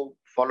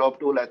follow-up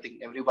tool. I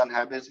think everyone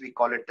has this. We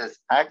call it as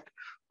ACT,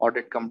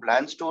 Audit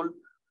Compliance Tool.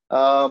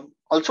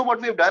 Also,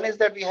 what we've done is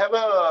that we have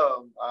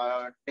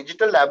a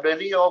digital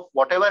library of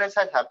whatever has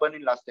happened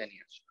in last 10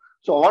 years.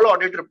 So all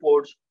audit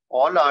reports,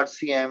 all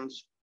RCMs,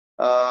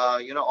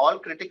 all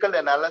critical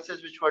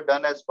analysis which were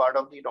done as part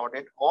of the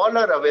audit, all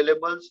are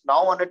available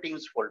now on a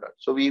Teams folder.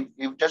 So we've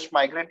just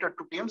migrated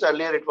to Teams.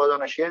 Earlier it was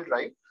on a shared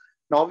drive.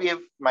 Now we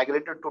have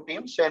migrated to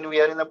Teams, and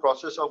we are in the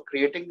process of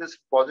creating this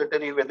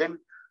repository within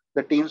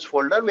the Teams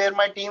folder where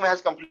my team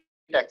has complete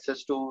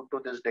access to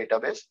this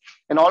database,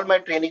 and all my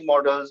training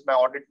models, my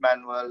audit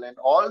manual, and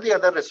all the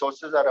other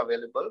resources are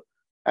available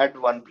at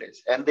one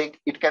place, and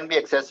it can be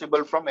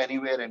accessible from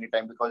anywhere,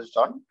 anytime, because it's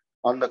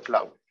on the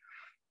cloud.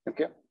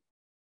 Okay.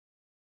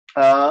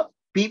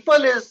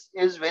 People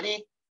is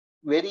very,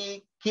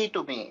 very key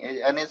to me,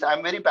 and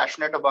I'm very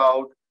passionate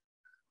about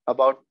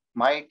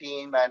my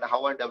team and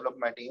how I develop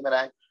my team,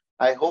 and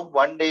I hope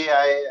one day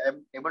I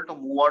am able to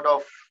move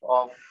out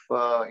of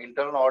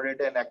internal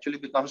audit and actually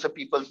becomes a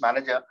people's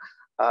manager.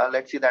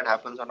 Let's see that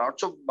happens or not.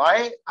 So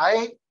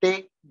I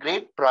take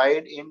great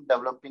pride in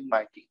developing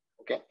my team.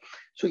 Okay.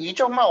 So each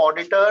of my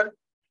auditor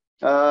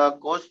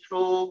goes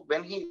through,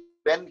 when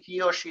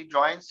he or she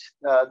joins,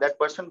 that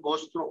person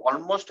goes through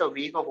almost a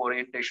week of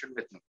orientation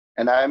with me,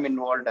 and I am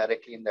involved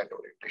directly in that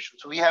orientation.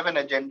 So we have an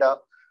agenda,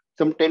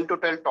 some 10 to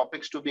 12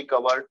 topics to be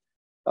covered.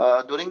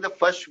 During the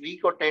first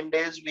week or 10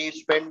 days, we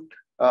spend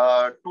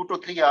 2 to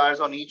 3 hours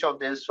on each of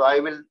this. So I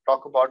will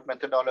talk about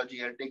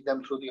methodology. I'll take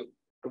them through the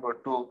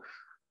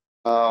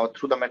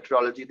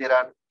methodology. There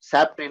are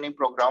SAP training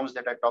programs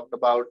that I talked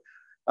about.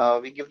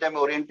 We give them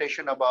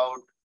orientation about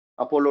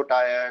Apollo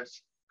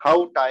tires,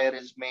 how tire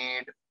is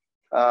made,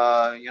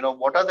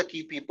 what are the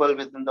key people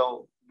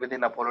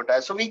within Apollo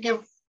tires. So we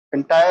give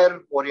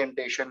entire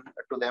orientation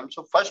to them.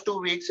 So first 2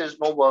 weeks is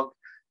no work,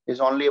 is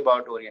only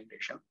about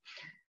orientation.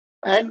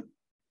 And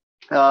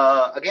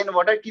again,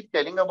 what I keep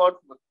telling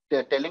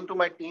to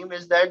my team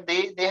is that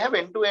they have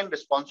end-to-end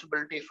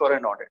responsibility for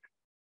an audit.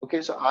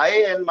 Okay, so I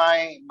and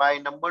my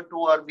number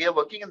two we are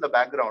working in the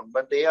background,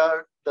 but they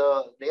are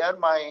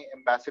my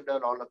ambassador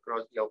all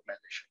across the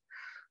organization.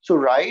 So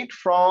right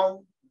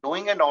from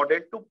doing an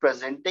audit to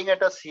presenting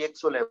at a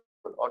CXO level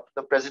or to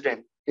the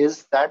president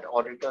is that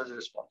auditor's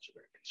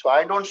responsibility. So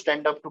I don't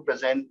stand up to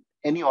present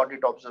any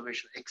audit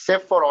observation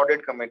except for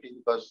audit committee,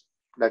 because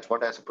that's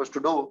what I'm supposed to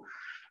do.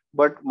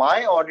 But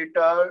my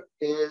auditor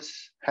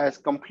has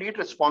complete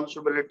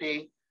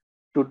responsibility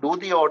to do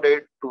the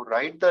audit, to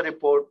write the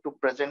report, to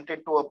present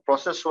it to a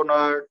process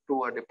owner,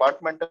 to a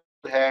departmental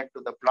head,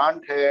 to the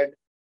plant head,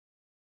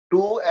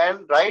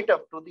 and right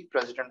up to the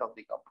president of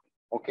the company.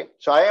 Okay,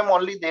 so I am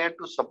only there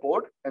to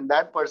support, and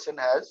that person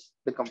has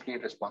the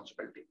complete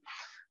responsibility.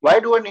 Why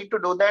do I need to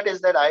do that?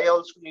 Is that I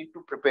also need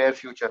to prepare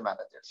future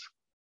managers.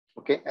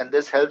 Okay, and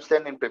this helps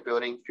them in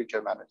preparing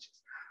future managers.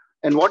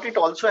 And what it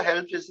also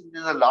helps is,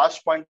 this is the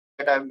last point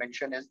that I've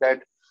mentioned, is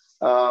that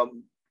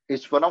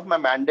it's one of my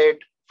mandate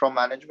from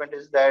management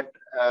is that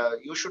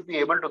you should be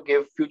able to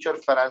give future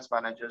finance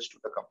managers to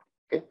the company.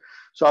 Okay,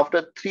 so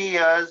after 3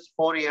 years,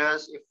 4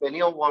 years, if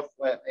any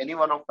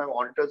one of my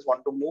auditors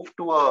want to move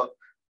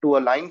to a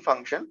line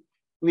function,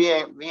 we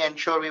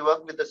ensure we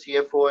work with the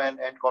CFO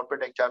and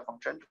corporate HR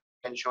function to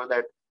ensure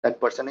that that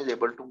person is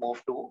able to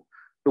move to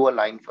a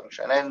line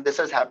function. And this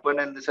has happened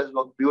and this has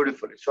worked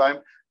beautifully.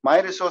 So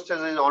my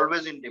resources is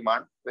always in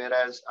demand,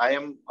 whereas I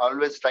am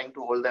always trying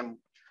to hold them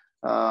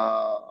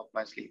up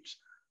my sleeves.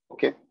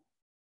 Okay.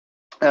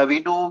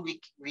 We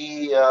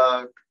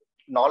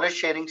knowledge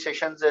sharing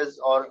sessions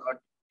or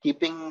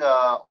keeping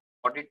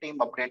audit team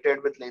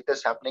updated with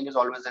latest happening is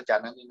always a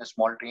challenge in a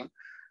small team.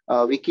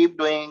 We keep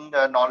doing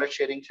knowledge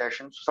sharing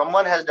sessions.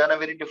 Someone has done a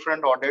very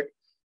different audit.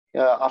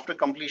 After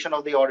completion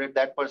of the audit,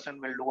 that person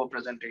will do a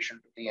presentation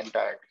to the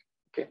entire team.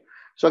 Okay.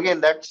 So again,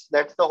 that's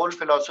the whole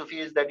philosophy,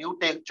 is that you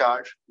take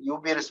charge, you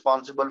be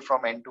responsible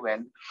from end to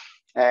end,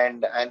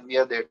 and we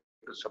are there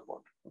to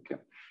support. Okay.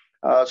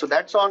 So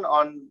that's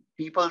on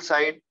people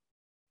side.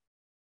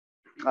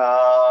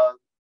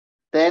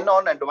 Then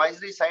on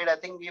advisory side, I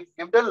think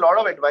we've done a lot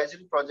of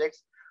advisory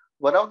projects.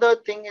 One of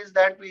the thing is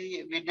that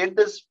we did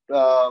this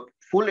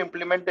full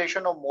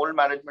implementation of mold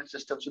management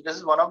system. So this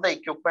is one of the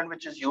equipment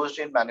which is used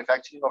in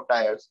manufacturing of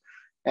tires,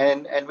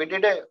 and we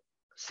did a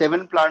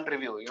 7 plant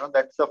review. You know,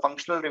 that's the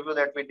functional review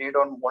that we did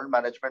on mold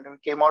management, and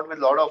we came out with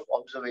a lot of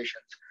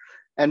observations.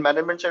 And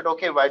management said,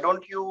 okay, why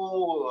don't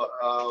you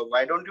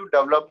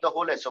develop the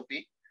whole SOP?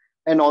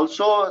 And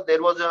also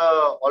there was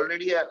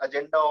already an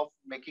agenda of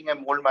making a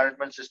mold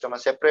management system, a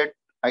separate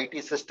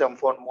IT system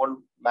for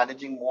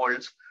managing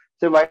molds.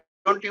 So why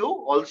don't you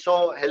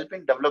also help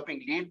in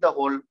lead the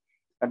whole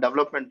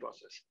development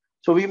process?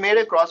 So we made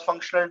a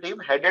cross-functional team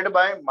headed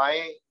by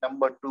my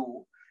number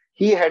 2.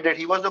 He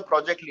was the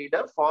project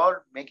leader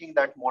for making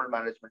that mold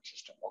management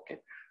system. Okay.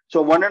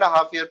 So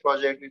 1.5 year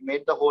project, we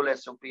made the whole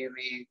SOP,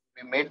 we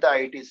made the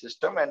IT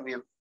system, and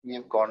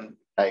we've gone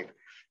live.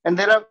 And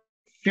there are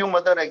few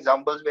other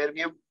examples where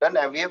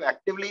we have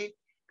actively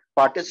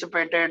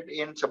participated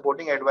in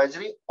supporting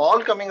advisory,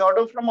 all coming out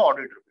of from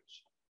audit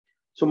reviews.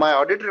 So my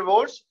audit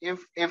rewards,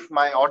 if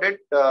my audit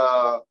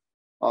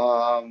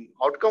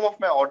outcome of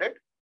my audit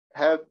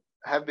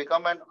have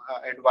become an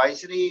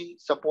advisory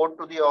support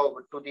to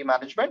the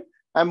management,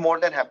 I'm more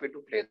than happy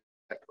to play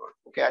that role.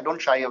 Okay, I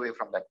don't shy away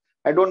from that.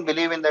 I don't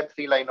believe in that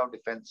 3 line of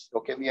defense.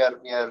 Okay, we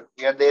are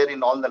there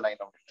in all the line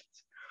of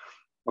defense.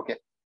 Okay.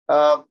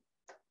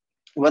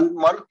 One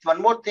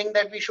more thing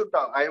that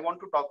I want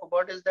to talk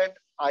about is that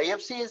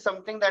IFC is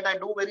something that I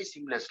do very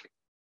seamlessly.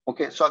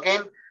 Okay, so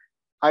again,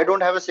 I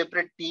don't have a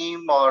separate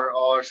team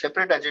or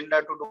separate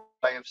agenda to do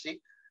IFC.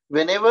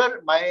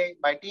 Whenever my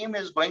team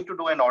is going to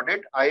do an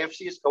audit,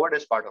 IFC is covered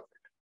as part of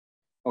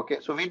it. Okay,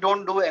 so we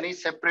don't do any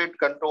separate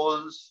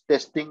controls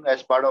testing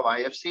as part of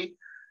IFC.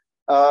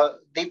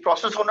 The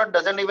process owner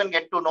doesn't even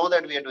get to know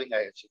that we are doing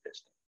IFC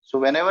testing. So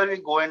whenever we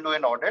go into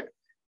an audit,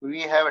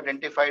 we have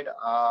identified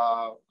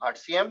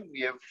RCM,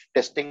 we have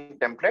testing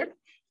template,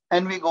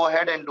 and we go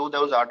ahead and do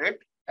those audit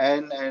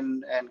and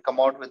come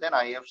out with an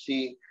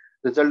IFC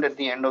result at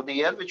the end of the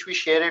year, which we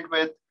share it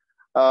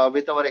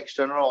with our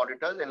external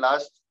auditors. And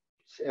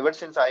ever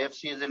since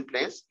IFC is in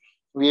place,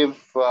 we've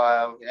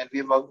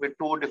worked with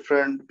 2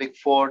 different Big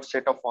 4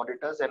 set of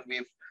auditors, and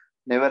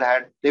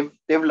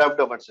they've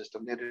loved our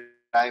system. They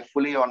rely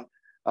fully on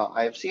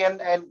IFC, and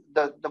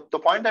the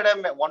point that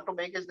I want to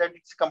make is that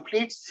it's a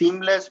complete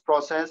seamless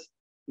process.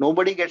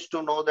 Nobody gets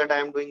to know that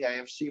I'm doing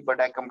IFC, but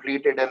I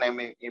complete it and I'm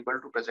able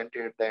to present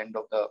it at the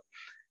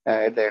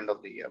end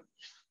of the year.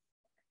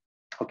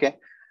 Okay,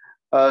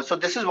 so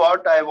this is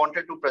what I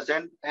wanted to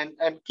present,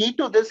 and key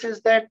to this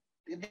is that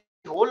the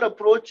whole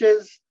approach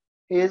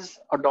is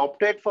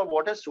adopted for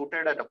what is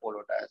suited at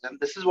Apollo Tyres, and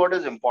this is what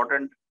is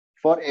important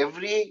for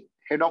every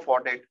head of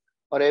audit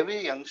or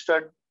every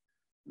youngster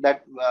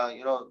that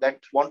that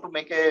want to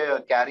make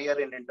a career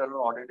in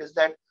internal audit, is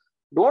that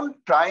don't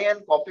try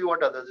and copy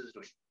what others is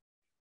doing.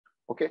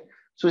 Okay,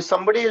 so if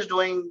somebody is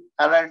doing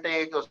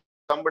analytics or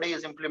somebody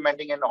is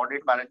implementing an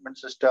audit management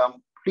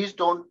system, please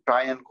don't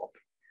try and copy.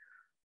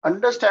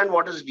 Understand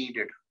what is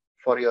needed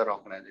for your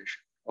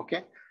organization.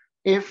 Okay,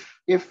 if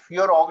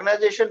your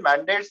organization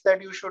mandates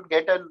that you should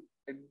get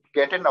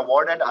an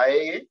award at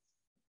IAA,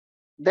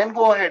 then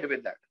go ahead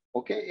with that.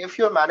 Okay, if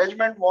your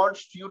management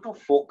wants you to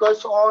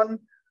focus on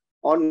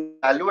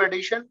value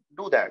addition,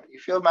 do that.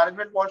 If your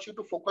management wants you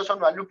to focus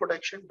on value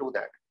protection, do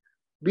that.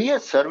 Be a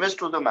service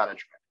to the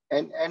management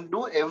and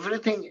do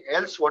everything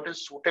else what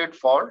is suited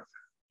for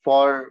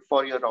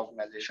your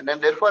organization.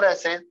 And therefore, I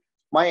say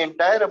my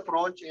entire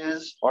approach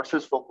is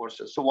horses for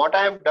courses. So what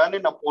I have done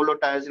in Apollo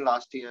Tyres in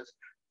last years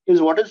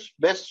is what is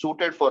best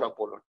suited for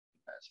Apollo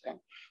Tyres.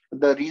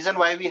 The reason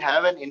why we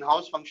have an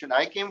in-house function,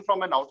 I came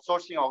from an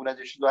outsourcing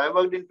organization. So I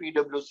worked in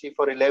PwC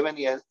for 11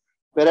 years,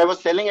 where I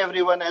was telling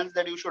everyone else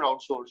that you should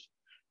outsource.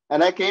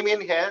 And I came in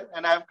here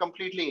and I have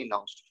completely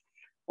in-house.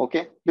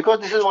 Okay,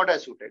 because this is what I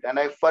suited, and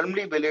I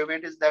firmly believe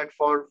it is that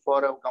for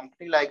a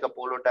company like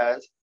Apollo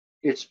Tyres,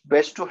 it's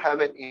best to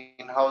have an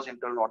in-house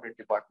internal audit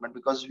department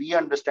because we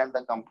understand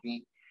the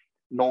company.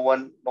 No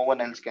one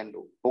else can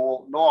do.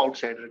 No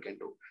outsider can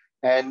do.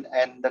 And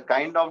the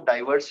kind of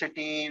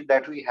diversity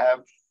that we have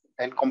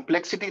and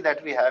complexity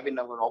that we have in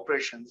our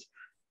operations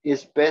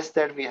is best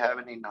that we have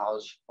an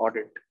in-house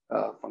audit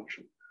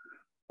function.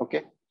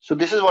 Okay, so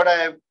this is what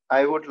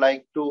I would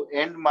like to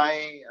end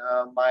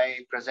my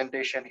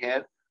presentation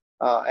here.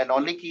 And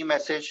only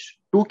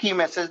two key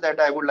messages that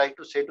I would like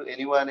to say to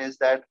anyone is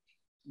that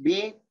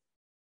be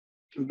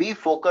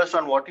focused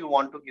on what you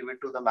want to give it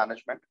to the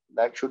management.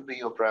 That should be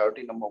your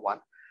priority number one,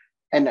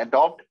 and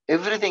adopt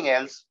everything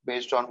else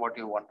based on what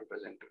you want to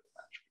present to the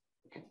management.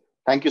 Okay,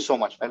 thank you so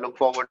much. I look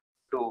forward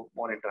to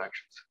more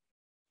interactions.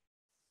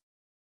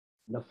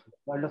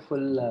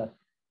 Wonderful,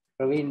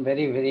 Praveen.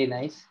 Very, very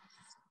nice.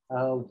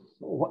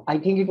 I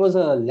think it was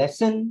a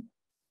lesson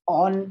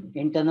on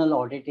internal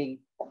auditing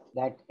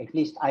that at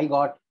least I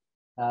got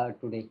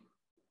today.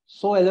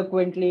 So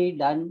eloquently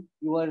done.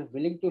 You are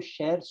willing to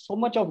share so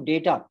much of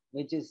data,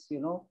 which is,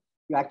 you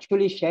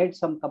actually shared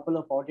some couple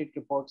of audit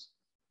reports,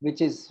 which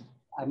is,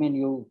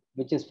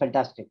 which is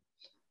fantastic.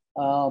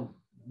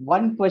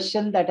 One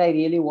question that I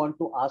really want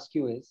to ask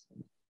you is,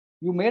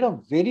 you made a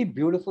very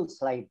beautiful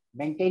slide,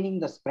 maintaining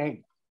the spread.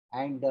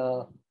 And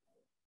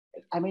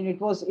it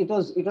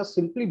was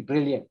simply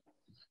brilliant.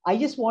 I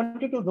just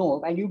wanted to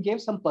know, and you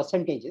gave some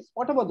percentages,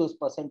 whatever those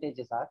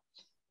percentages are.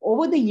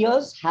 Over the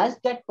years, has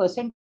that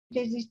percentage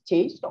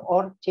changed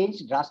or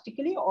changed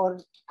drastically, or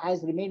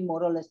has remained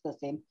more or less the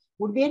same?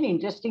 Would be an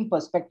interesting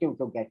perspective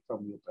to get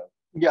from you, Praveen.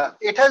 Yeah,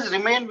 it has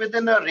remained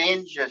within a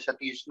range,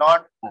 Satish.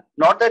 Not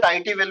that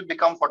IT will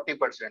become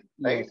 40%,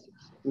 right?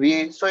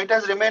 Yes. So it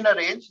has remained a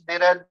range. There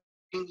have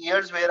been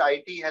years where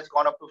IT has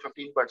gone up to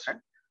 15%.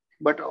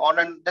 But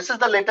this is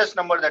the latest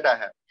number that I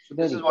have. So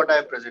this is what I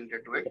have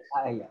presented to it.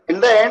 Yeah. In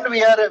the end,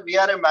 we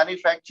are a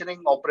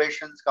manufacturing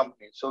operations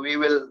company. So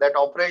that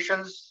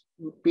operations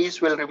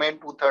piece will remain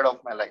 2/3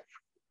 of my life.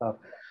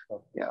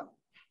 Yeah.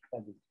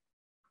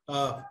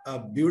 A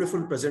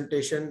beautiful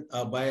presentation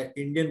by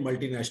Indian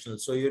multinational.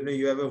 So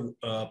you have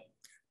a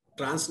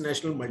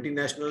transnational,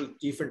 multinational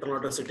chief internal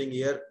auditor sitting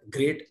here.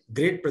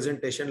 Great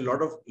presentation.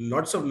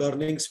 Lots of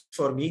learnings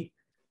for me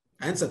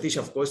and Satish,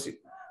 of course.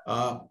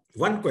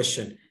 One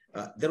question.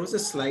 There was a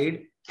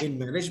slide in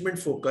management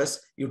focus.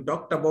 You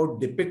talked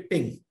about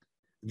depicting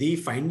the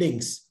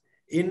findings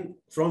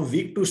from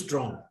weak to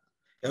strong,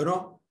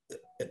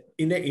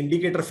 in an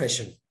indicator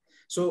fashion.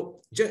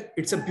 So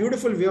it's a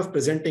beautiful way of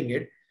presenting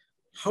it.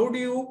 How do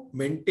you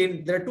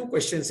maintain? There are two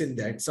questions in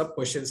that, sub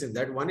questions in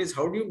that. One is,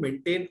 how do you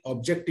maintain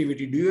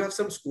objectivity? Do you have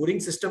some scoring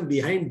system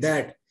behind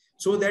that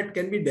so that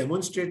can be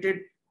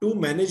demonstrated to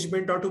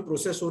management or to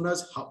process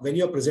owners when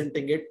you're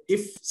presenting it,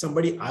 if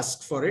somebody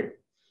asks for it?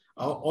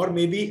 Or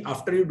maybe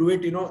after you do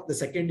it, the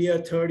second year,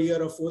 third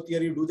year, or fourth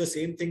year, you do the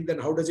same thing, then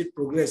how does it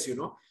progress,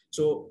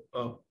 So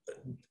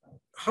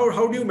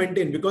how do you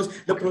maintain? Because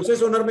the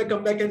process owner may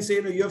come back and say,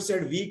 you have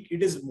said weak,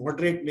 it is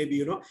moderate, maybe,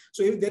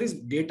 So if there is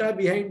data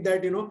behind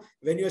that,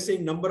 when you're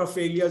saying number of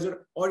failures,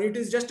 or it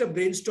is just a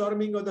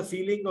brainstorming or the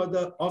feeling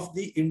of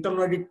the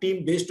internal audit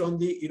team based on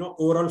the,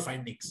 overall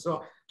findings.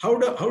 So how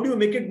do you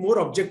make it more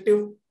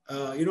objective,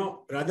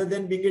 rather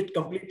than being it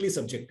completely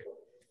subjective?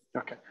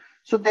 Okay.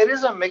 So there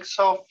is a mix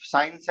of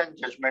science and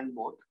judgment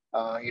both.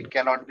 It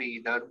cannot be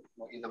either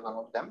one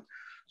of them.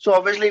 So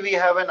obviously we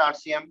have an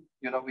RCM,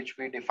 which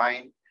we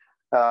define,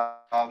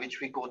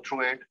 which we go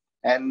through it,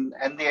 and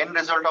the end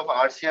result of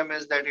RCM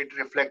is that it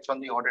reflects on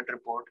the audit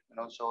report.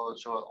 So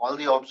all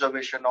the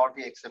observation or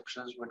the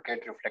exceptions would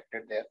get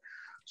reflected there.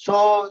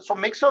 So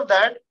mix of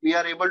that we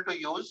are able to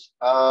use.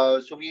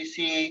 So we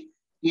see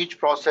each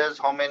process,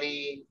 how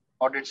many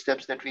audit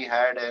steps that we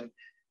had,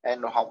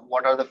 and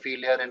what are the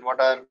failure and what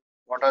are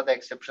the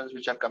exceptions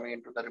which are coming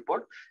into the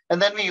report,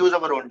 and then we use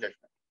our own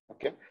judgment.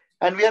 Okay,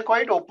 and we are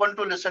quite open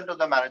to listen to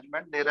the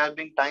management. There have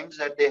been times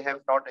that they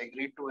have not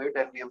agreed to it,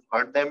 and we have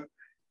heard them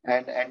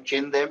and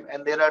changed them,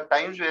 and there are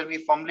times where we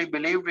firmly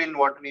believed in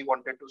what we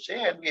wanted to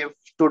say and we have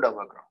stood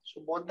our ground.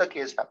 So both the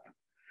case happen.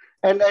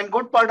 And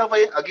good part of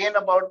again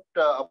about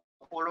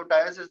Apollo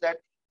Tyres is that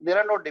there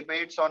are no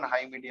debates on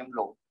high, medium,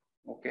 low.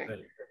 Okay,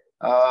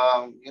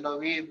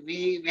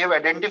 we have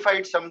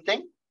identified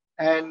something,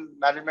 and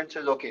management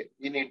says, okay,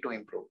 we need to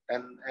improve.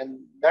 And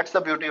that's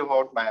the beauty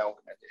about my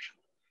organization.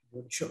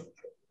 Sure.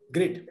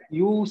 Great.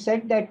 You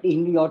said that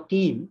in your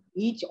team,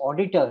 each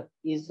auditor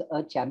is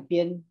a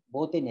champion,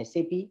 both in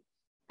SAP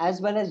as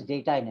well as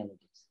data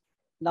analytics.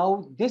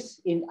 Now,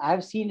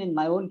 I've seen in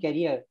my own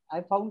career,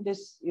 I found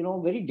this,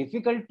 very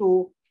difficult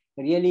to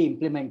really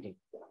implement it.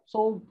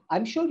 So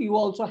I'm sure you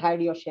also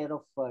had your share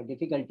of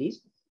difficulties.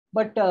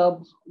 But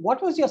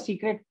what was your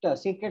secret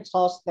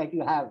sauce that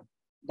you have,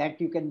 that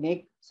you can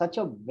make such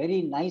a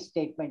very nice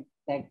statement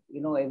that,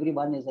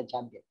 everyone is a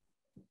champion?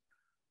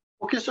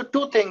 Okay, so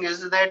two things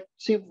is that,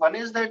 see, one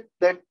is that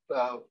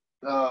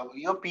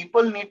your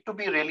people need to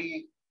be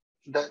really,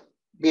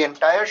 the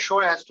entire show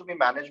has to be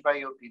managed by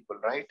your people,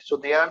 right? So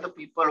they are the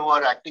people who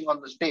are acting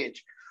on the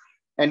stage,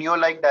 and you're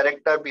like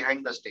director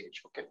behind the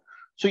stage. Okay.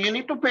 So you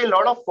need to pay a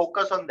lot of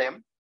focus on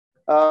them.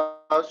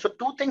 So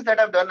two things that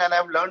I've done and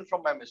I've learned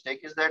from my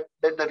mistake is that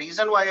the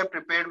reason why I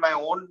prepared my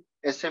own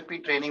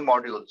SAP training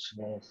modules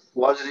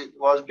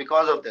was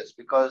because of this,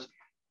 because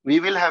we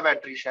will have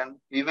attrition,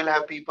 we will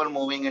have people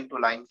moving into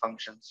line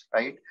functions,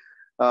 right?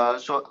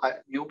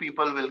 New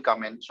people will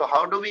come in. So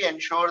how do we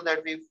ensure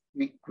that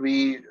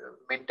we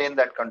maintain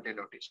that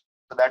continuity?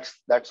 So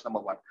that's number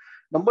one.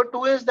 Number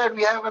two is that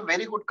we have a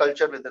very good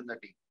culture within the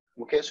team.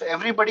 Okay, so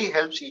everybody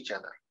helps each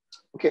other.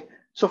 Okay,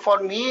 so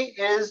for me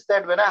is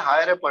that when I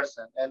hire a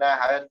person and I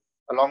hire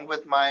along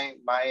with my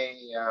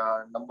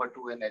number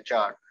two in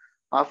HR,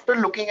 after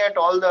looking at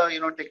all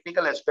the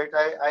technical aspects,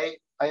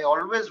 I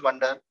always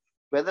wonder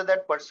whether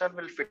that person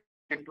will fit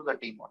into the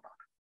team or not.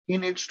 He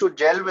needs to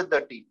gel with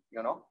the team.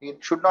 He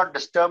should not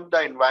disturb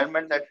the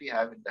environment that we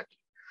have in the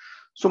team.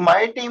 So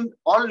my team,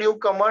 all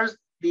newcomers,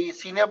 the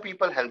senior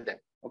people help them.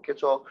 Okay,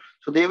 so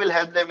they will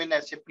help them in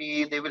SAP,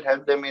 they will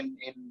help them in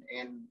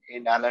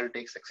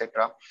analytics,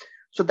 etc.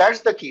 So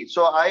that's the key.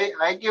 So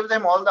I give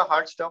them all the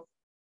hard stuff,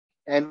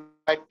 and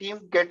my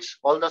team gets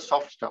all the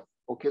soft stuff.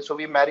 Okay, so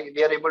we are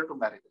able to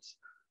marry this.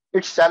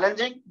 It's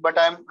challenging, but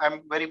I'm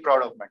very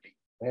proud of my team.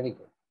 Very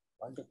good.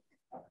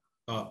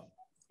 Wonderful.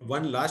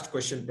 One last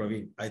question,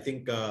 Praveen. I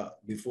think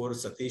before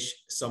Satish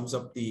sums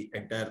up the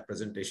entire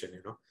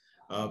presentation,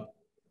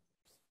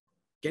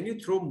 can you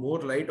throw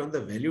more light on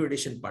the value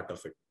addition part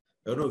of it?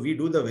 We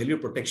do the value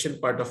protection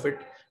part of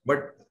it,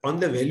 but on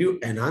the value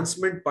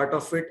enhancement part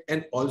of it,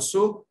 and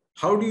also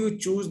how do you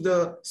choose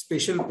the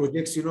special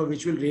projects,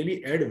 which will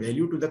really add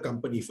value to the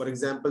company? For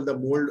example, the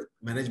mold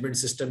management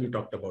system you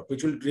talked about,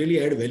 which will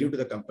really add value to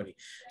the company.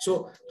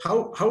 So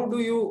how do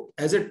you,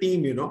 as a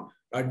team,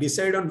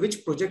 decide on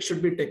which project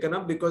should be taken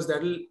up, because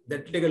that will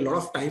take a lot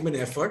of time and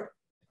effort.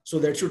 So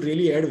that should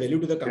really add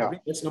value to the company.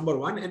 Yeah. That's number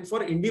one. And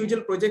for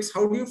individual projects,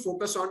 how do you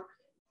focus on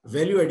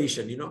value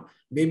addition?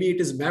 Maybe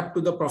it is mapped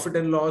to the profit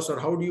and loss, or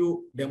how do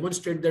you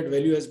demonstrate that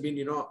value has been,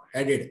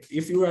 added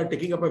if you are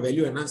taking up a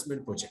value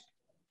enhancement project?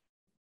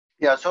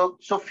 Yeah, so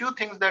few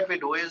things that we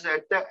do is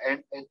at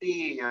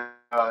the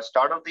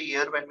start of the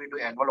year when we do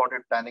annual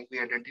audit planning, we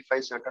identify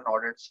certain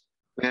audits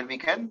where we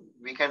can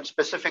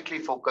specifically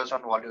focus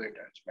on value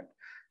enhancement.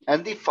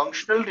 And the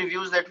functional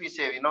reviews that we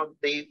say,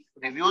 the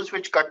reviews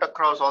which cut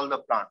across all the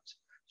plants.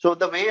 So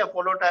the way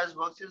Apollo Tyres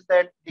works is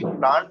that the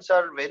plants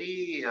are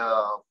very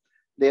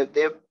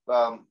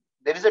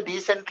there is a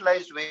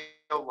decentralized way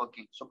of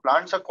working. So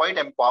plants are quite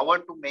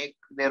empowered to make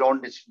their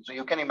own decisions. So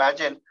you can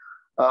imagine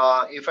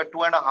if a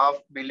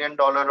 $2.5 billion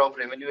of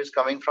revenue is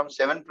coming from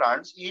 7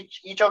 plants,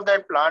 each of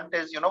that plant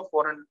is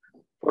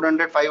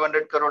 400,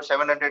 500 crores,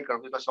 700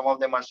 crores, because some of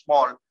them are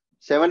small.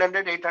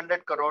 700,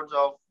 800 crores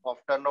of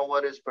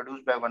turnover is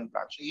produced by one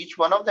plant. So each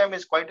one of them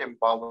is quite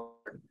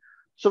empowered.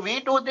 So we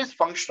do this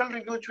functional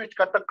reviews which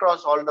cut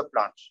across all the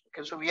plants.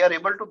 Okay, so we are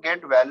able to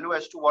get value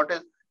as to what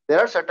is. There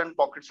are certain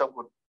pockets of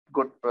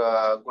good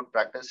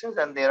practices,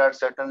 and there are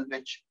certain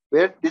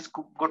where these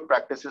good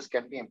practices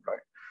can be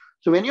employed.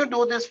 So when you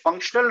do this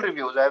functional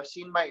reviews, I have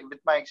seen with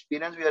my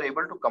experience, we are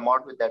able to come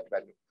out with that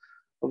value.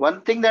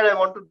 One thing that I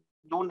want to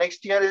do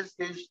next year is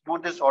do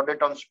this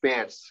audit on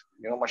spares,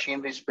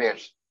 machinery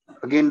spares.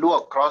 Again, do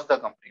across the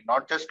company,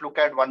 not just look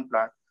at one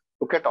plant,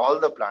 look at all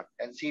the plant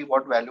and see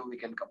what value we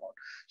can come out.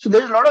 So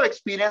there's a lot of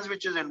experience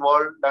which is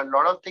involved, a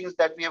lot of things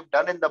that we have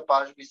done in the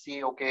past. We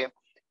see, okay,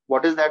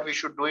 what is that we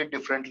should do it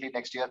differently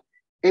next year?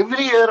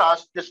 Every year,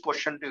 ask this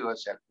question to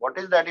yourself. What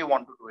is that you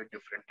want to do it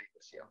differently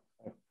this year?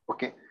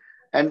 Okay.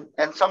 And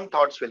some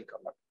thoughts will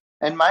come up.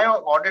 And my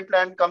audit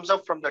plan comes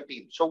up from the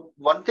team. So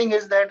one thing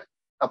is that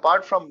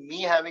apart from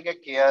me having a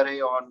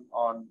KRA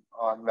on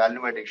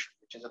value addition,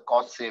 which is a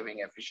cost saving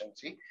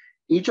efficiency,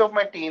 each of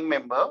my team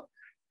member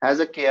has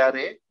a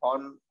KRA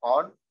on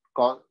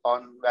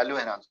value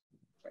enhancement.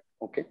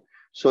 Okay.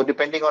 So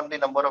depending on the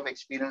number of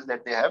experience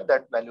that they have,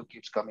 that value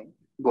keeps going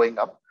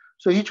up.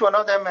 So each one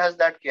of them has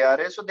that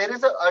KRA. So there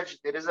is a urge,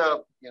 there is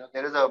a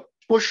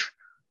push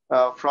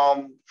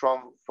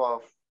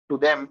to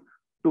them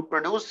to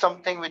produce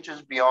something which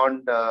is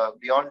beyond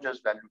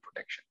just value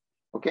protection.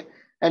 Okay.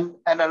 And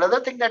another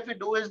thing that we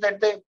do is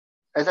that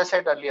as I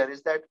said earlier,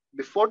 is that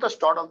before the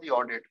start of the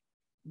audit,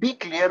 be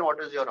clear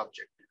what is your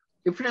objective.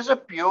 If it is a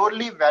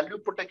purely value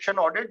protection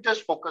audit,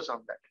 just focus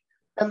on that.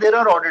 And there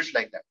are audits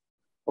like that.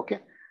 Okay.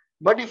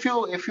 But if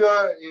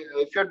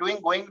you're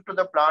going to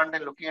the plant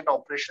and looking at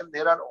operation,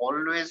 there are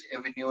always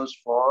avenues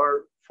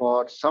for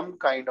some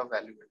kind of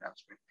value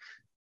enhancement.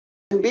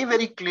 And be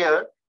very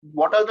clear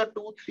what are the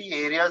 2-3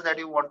 areas that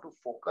you want to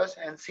focus,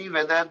 and see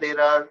whether there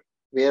are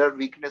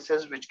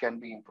weaknesses which can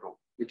be improved,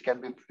 which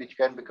can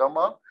become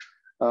a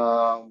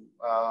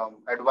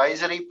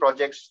advisory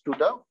projects to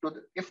the.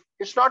 If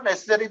it's not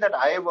necessary that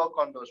I work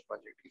on those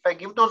projects, if I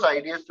give those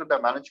ideas to the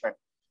management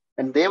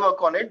and they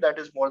work on it, that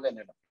is more than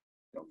enough.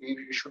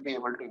 You should be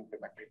able to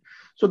implement it.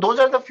 So those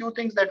are the few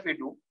things that we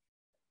do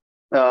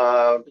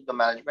to the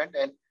management.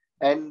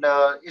 And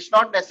it's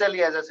not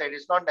necessarily, as I said,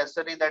 it's not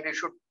necessary that it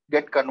should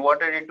get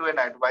converted into an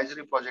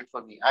advisory project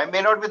for me. I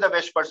may not be the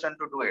best person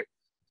to do it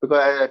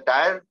because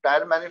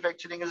tire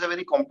manufacturing is a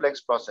very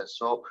complex process.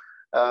 So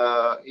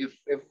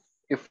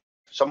if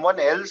someone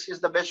else is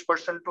the best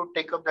person to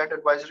take up that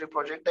advisory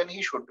project, then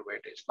he should do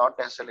it. It's not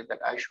necessarily that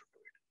I should do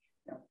it.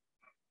 Yeah.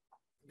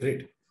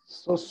 Great.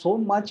 So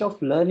much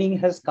of learning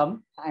has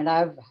come, and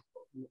I've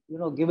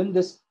given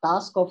this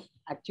task of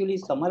actually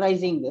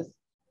summarizing this,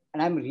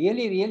 and I'm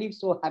really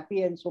so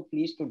happy and so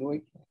pleased to do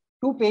it.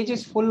 2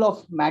 pages full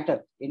of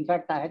matter. In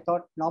fact, I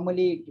thought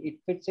normally it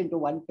fits into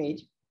 1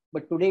 page,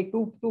 but today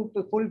two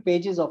full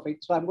pages of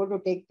it. So I'm going to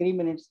take 3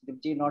 minutes,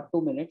 Deepjee, not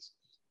 2 minutes,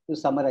 to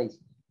summarize.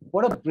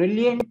 What a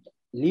brilliant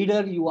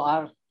leader you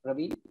are,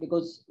 Praveen,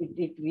 because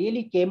it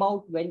really came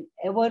out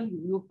whenever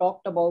you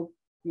talked about,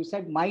 you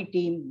said my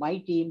team,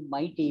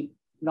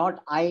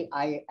 not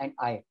I, and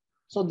I.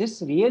 So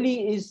this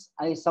really is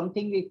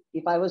something,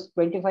 if I was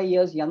 25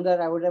 years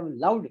younger, I would have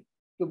loved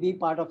to be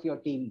part of your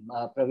team,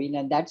 Praveen.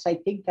 And that's, I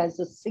think, that's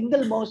the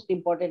single most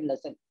important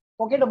lesson.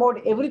 Forget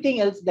about everything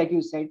else that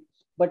you said,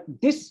 but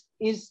this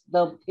is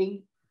the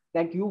thing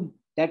that you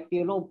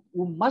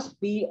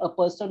must be a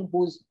person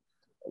who's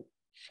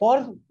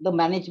for the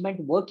management,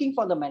 working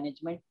for the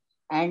management,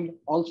 and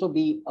also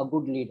be a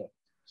good leader.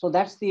 So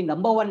that's the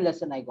number 1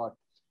 lesson I got.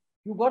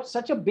 You got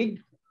such a big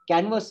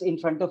canvas in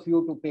front of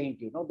you to paint,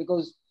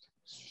 because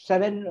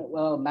 7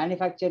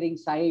 manufacturing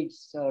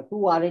sites,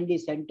 2 R&D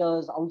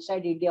centers,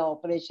 outside India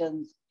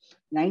operations,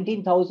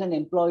 19,000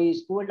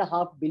 employees,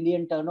 2.5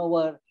 billion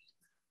turnover.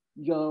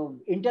 Your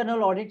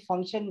internal audit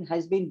function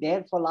has been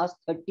there for last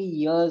 30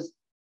 years.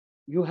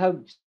 You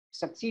have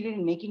succeeded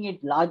in making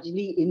it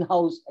largely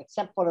in-house,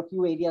 except for a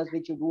few areas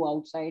which you do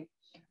outside,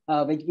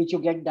 which you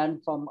get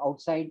done from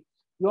outside.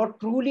 You're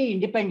truly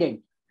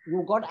independent.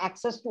 You got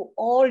access to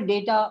all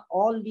data,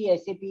 all the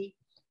SAP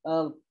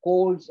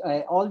codes,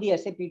 all the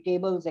SAP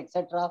tables,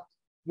 etc.,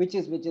 which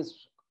is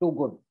too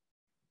good.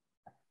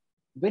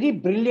 Very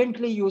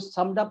brilliantly, you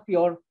summed up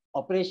your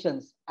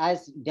operations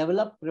as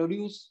develop,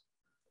 produce,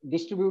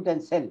 distribute,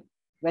 and sell.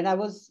 When I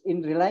was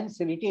in Reliance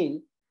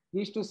Retail, we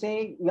used to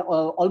say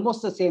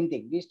almost the same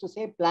thing. We used to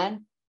say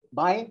plan,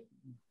 buy,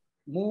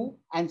 move,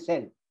 and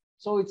sell.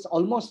 So it's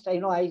almost, I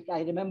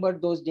remember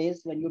those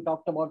days when you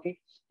talked about it.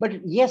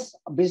 But yes,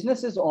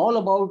 business is all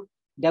about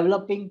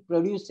developing,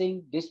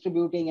 producing,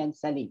 distributing, and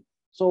selling.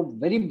 So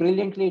very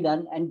brilliantly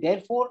done. And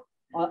therefore,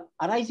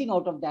 arising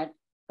out of that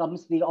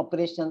comes the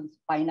operations,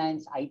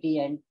 finance, IT,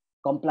 and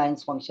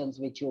compliance functions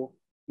which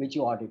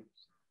you audit.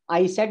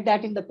 I said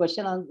that in the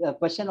question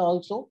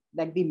also,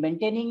 that the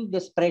maintaining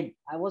the spread,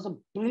 I was a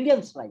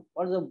brilliant slide. It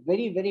was a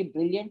very, very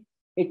brilliant.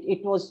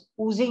 It was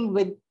oozing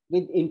with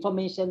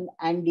information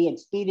and the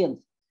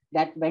experience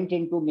that went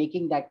into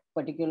making that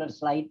particular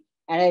slide.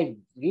 And I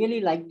really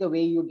like the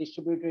way you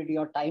distributed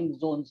your time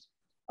zones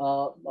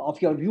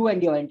of you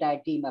and your entire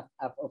team,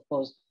 of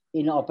course,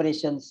 in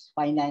operations,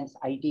 finance,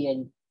 IT,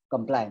 and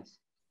compliance.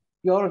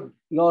 Your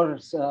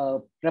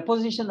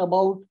proposition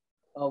about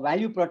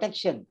value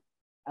protection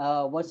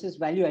versus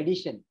value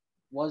addition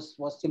was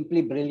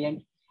simply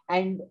brilliant.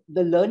 And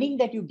the learning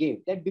that you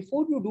gave, that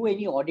before you do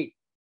any audit,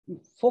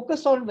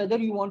 focus on whether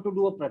you want to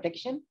do a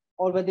protection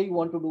or whether you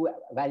want to do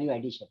value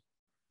addition.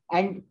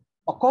 And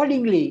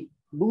accordingly,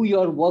 do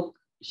your work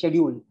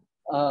schedule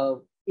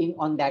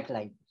on that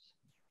line.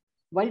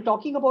 While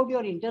talking about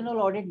your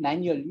internal audit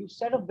manual, you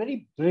said a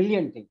very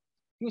brilliant thing.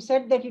 You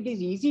said that it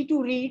is easy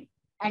to read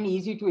and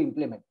easy to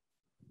implement.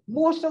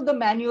 Most of the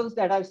manuals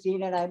that I've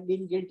seen, and I've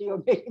been guilty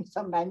of making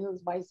some manuals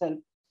myself,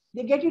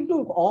 they get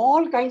into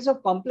all kinds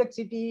of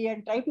complexity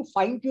and try to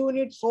fine tune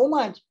it so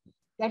much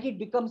that it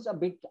becomes a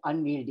bit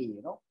unwieldy,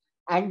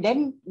 and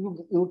then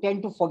you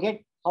tend to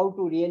forget how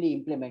to really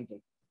implement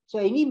it. So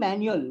any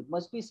manual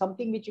must be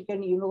something which you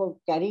can,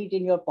 carry it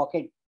in your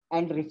pocket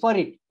and refer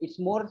it. It's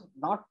more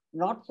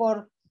not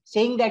for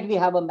saying that we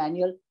have a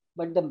manual,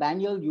 but the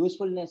manual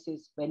usefulness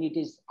is when it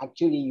is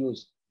actually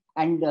used.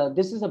 And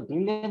this is a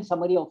brilliant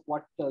summary of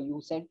what you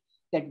said,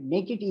 that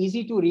make it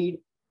easy to read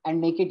and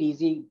make it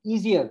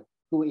easier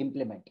to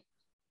implement.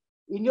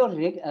 In your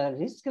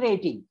risk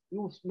rating,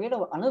 you made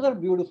another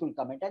beautiful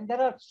comment, and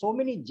there are so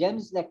many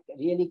gems that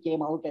really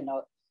came out. And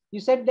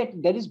you said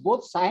that there is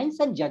both science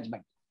and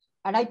judgment.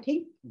 And I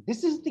think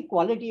this is the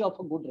quality of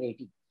a good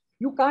rating.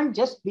 You can't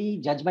just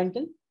be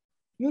judgmental.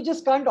 You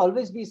just can't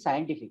always be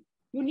scientific.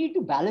 You need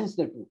to balance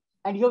the two.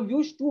 And you have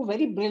used 2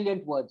 very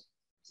brilliant words,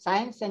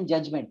 science and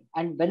judgment.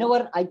 And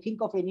whenever I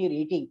think of any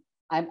rating,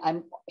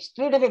 I'm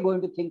straight away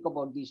going to think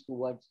about these 2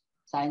 words,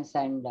 science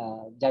and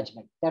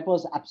judgment. That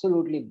was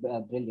absolutely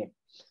brilliant.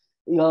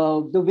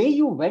 The way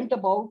you went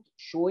about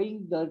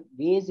showing the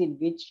ways in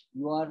which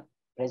you are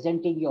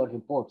presenting your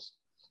reports,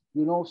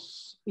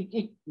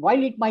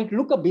 while it might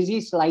look a busy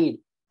slide,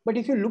 but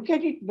if you look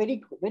at it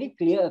very, very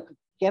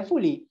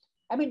carefully,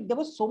 I mean, there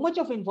was so much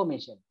of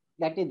information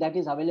that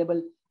is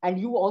available. And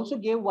you also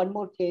gave one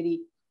more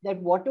theory,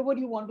 that whatever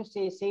you want to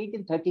say it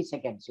in 30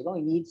 seconds,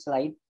 in each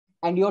slide.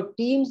 And your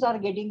teams are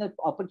getting an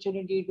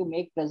opportunity to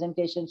make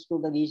presentations to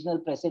the regional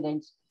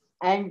presidents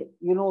and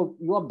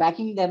you are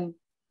backing them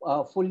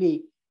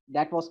fully.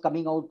 That was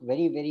coming out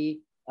very,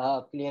 very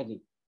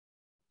clearly.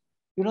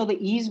 The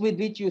ease with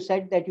which you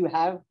said that you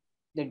have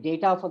the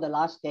data for the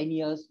last 10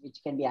 years, which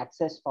can be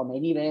accessed from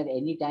anywhere,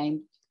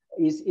 anytime,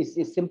 is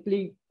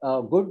simply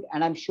good.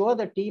 And I'm sure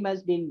the team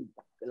has been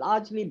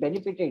largely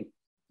benefited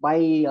by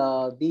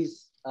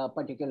these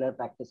particular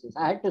practices.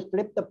 I had to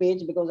flip the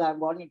page because I've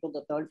gone into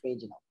the third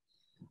page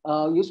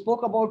now. You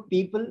spoke about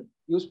people,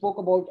 you spoke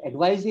about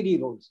advisory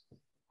roles,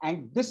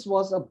 and this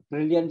was a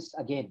brilliance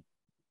again.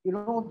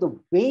 The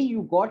way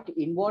you got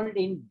involved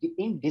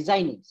in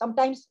designing.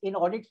 Sometimes in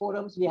audit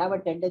forums, we have a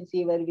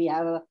tendency where we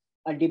have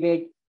a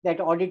debate that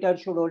auditor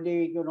should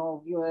only,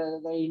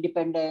 the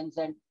independence,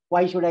 and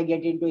why should I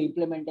get into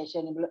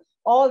implementation?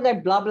 All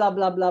that blah, blah,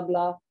 blah, blah,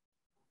 blah,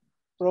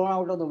 thrown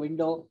out of the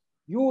window.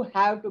 You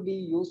have to be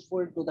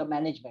useful to the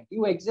management.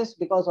 You exist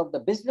because of the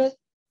business.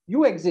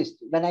 You exist.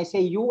 When I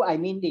say you, I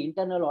mean the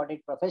internal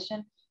audit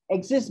profession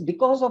exists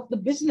because of the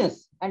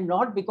business and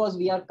not because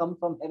we are come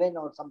from heaven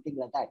or something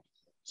like that.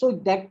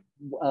 So that,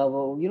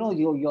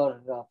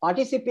 your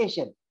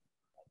participation,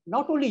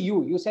 not only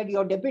you said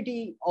your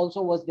deputy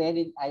also was there.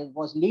 I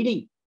was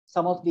leading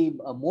some of the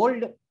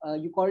mold,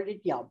 you called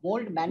it,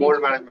 mold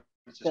management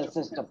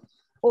system.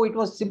 Oh, it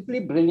was simply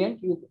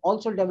brilliant. You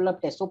also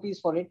developed SOPs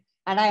for it.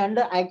 And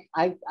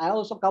I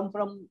also come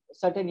from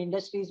certain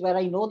industries where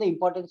I know the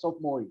importance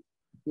of mold.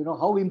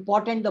 How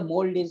important the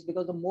mold is,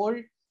 because the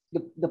mold,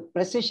 the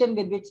precision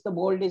with which the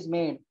mold is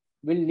made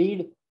will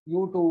lead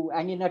you to,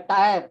 and in a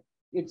tire,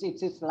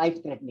 it's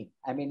life-threatening.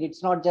 I mean,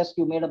 it's not just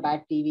you made a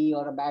bad TV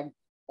or a bad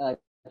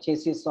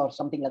chassis or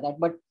something like that,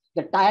 but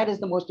the tire is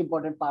the most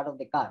important part of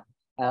the car.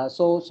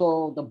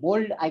 So the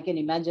mold, I can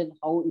imagine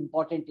how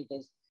important it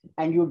is.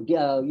 And you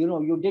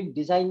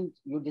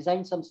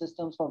designed some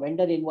systems for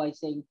vendor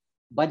invoicing,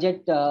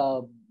 budget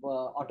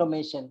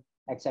automation,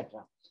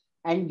 etc.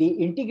 And the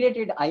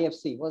integrated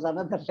IFC was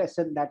another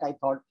lesson that I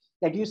thought,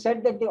 that you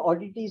said that the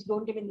auditees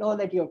don't even know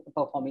that you're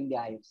performing the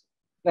IFC.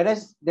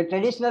 Whereas the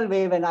traditional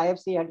way, when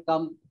IFC had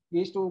come, we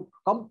used to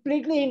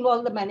completely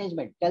involve the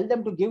management, tell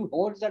them to give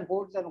hordes and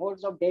hordes and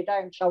hordes of data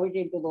and shove it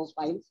into those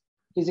files,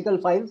 physical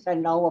files,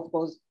 and now, of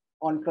course,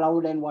 on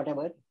cloud and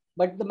whatever.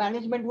 But the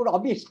management would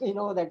obviously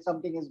know that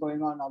something is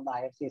going on the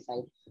IFC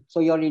side.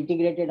 So your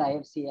integrated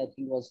IFC, I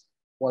think,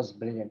 was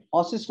brilliant.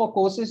 Horses for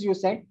courses, you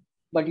said,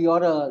 but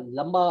you're a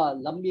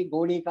lambi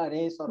godi ka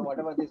race, or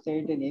whatever they say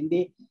it in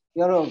Hindi.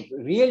 You're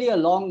really a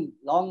long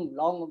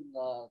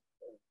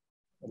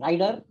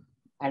rider,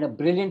 and a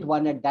brilliant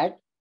one at that.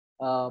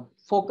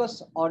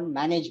 Focus on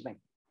management.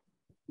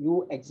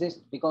 You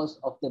exist because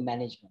of the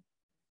management.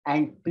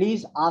 And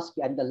please ask,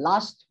 and the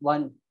last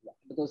one,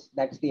 because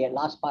that's the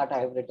last part I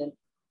have written,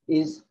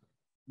 is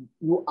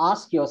you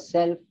ask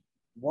yourself,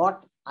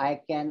 what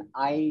can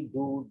I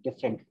do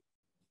differently?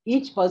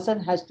 Each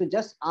person has to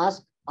just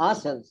ask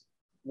ourselves,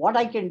 what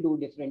I can do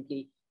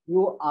differently.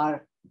 You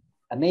are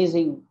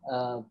amazing,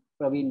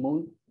 Praveen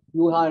Moon.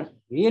 You are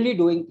really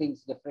doing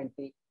things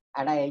differently.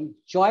 And I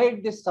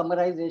enjoyed this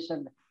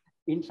summarization.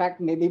 In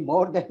fact, maybe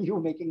more than you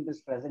making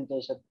this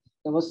presentation.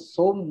 There was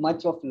so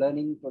much of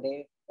learning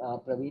today,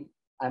 Praveen.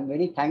 I'm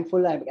very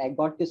thankful I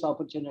got this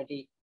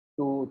opportunity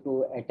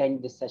to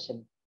attend this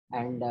session.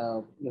 And,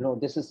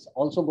 this is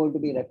also going to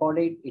be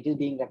recorded. It is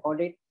being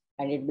recorded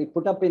and it will be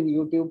put up in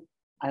YouTube.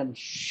 I'm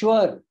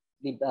sure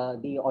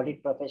the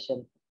audit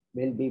profession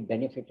will be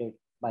benefited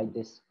by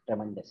this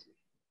tremendously.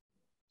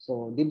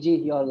 So,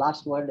 Deepjee, your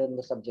last word on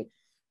the subject.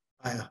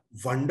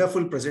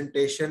 Wonderful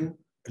presentation.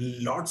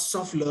 Lots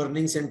of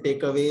learnings and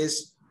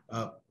takeaways.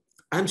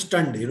 I'm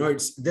stunned.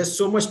 There's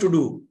so much to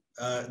do.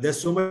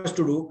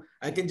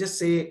 I can just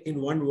say in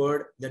one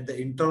word that the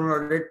internal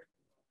audit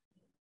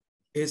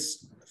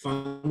is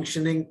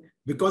functioning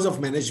because of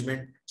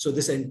management. So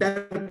this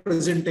entire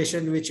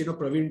presentation, which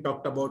Praveen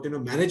talked about,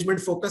 management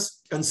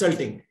focus,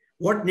 consulting.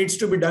 What needs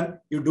to be done,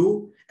 you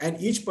do,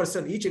 and each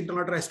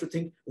internal auditor has to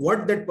think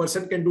what that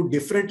person can do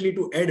differently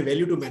to add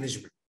value to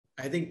management.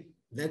 I think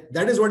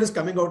that is what is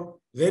coming out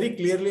very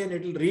clearly, and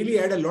it will really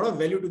add a lot of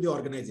value to the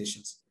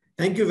organizations.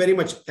 Thank you very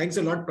much. Thanks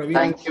a lot, Praveen.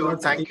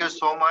 Thank you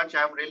so much.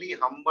 I'm really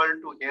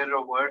humbled to hear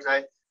your words.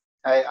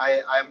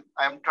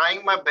 I'm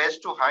trying my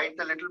best to hide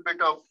the little bit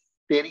of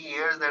teary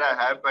ears that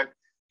I have, but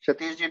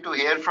Satish, to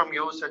hear from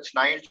you such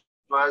nice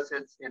words,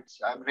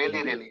 I'm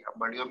really, really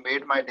humbled. You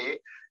made my day.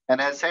 And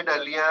as I said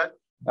earlier,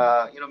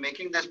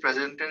 making this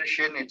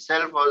presentation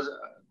itself was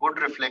a good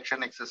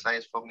reflection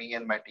exercise for me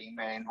and my team.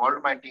 I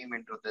involved my team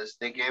into this.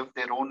 They gave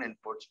their own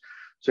inputs.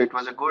 So it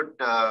was a good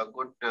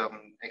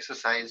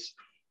exercise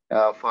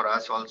for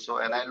us also.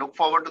 And I look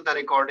forward to the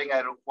recording.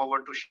 I look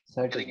forward to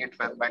sharing it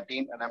with my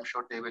team, and I'm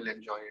sure they will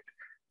enjoy it.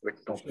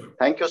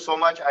 Thank you so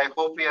much. I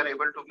hope we are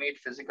able to meet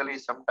physically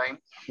sometime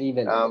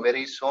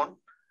very soon.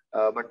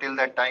 But till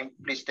that time,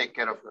 please take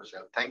care of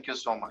yourself. Thank you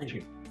so much.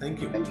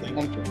 Thank you. Thank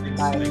you.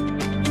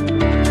 Bye.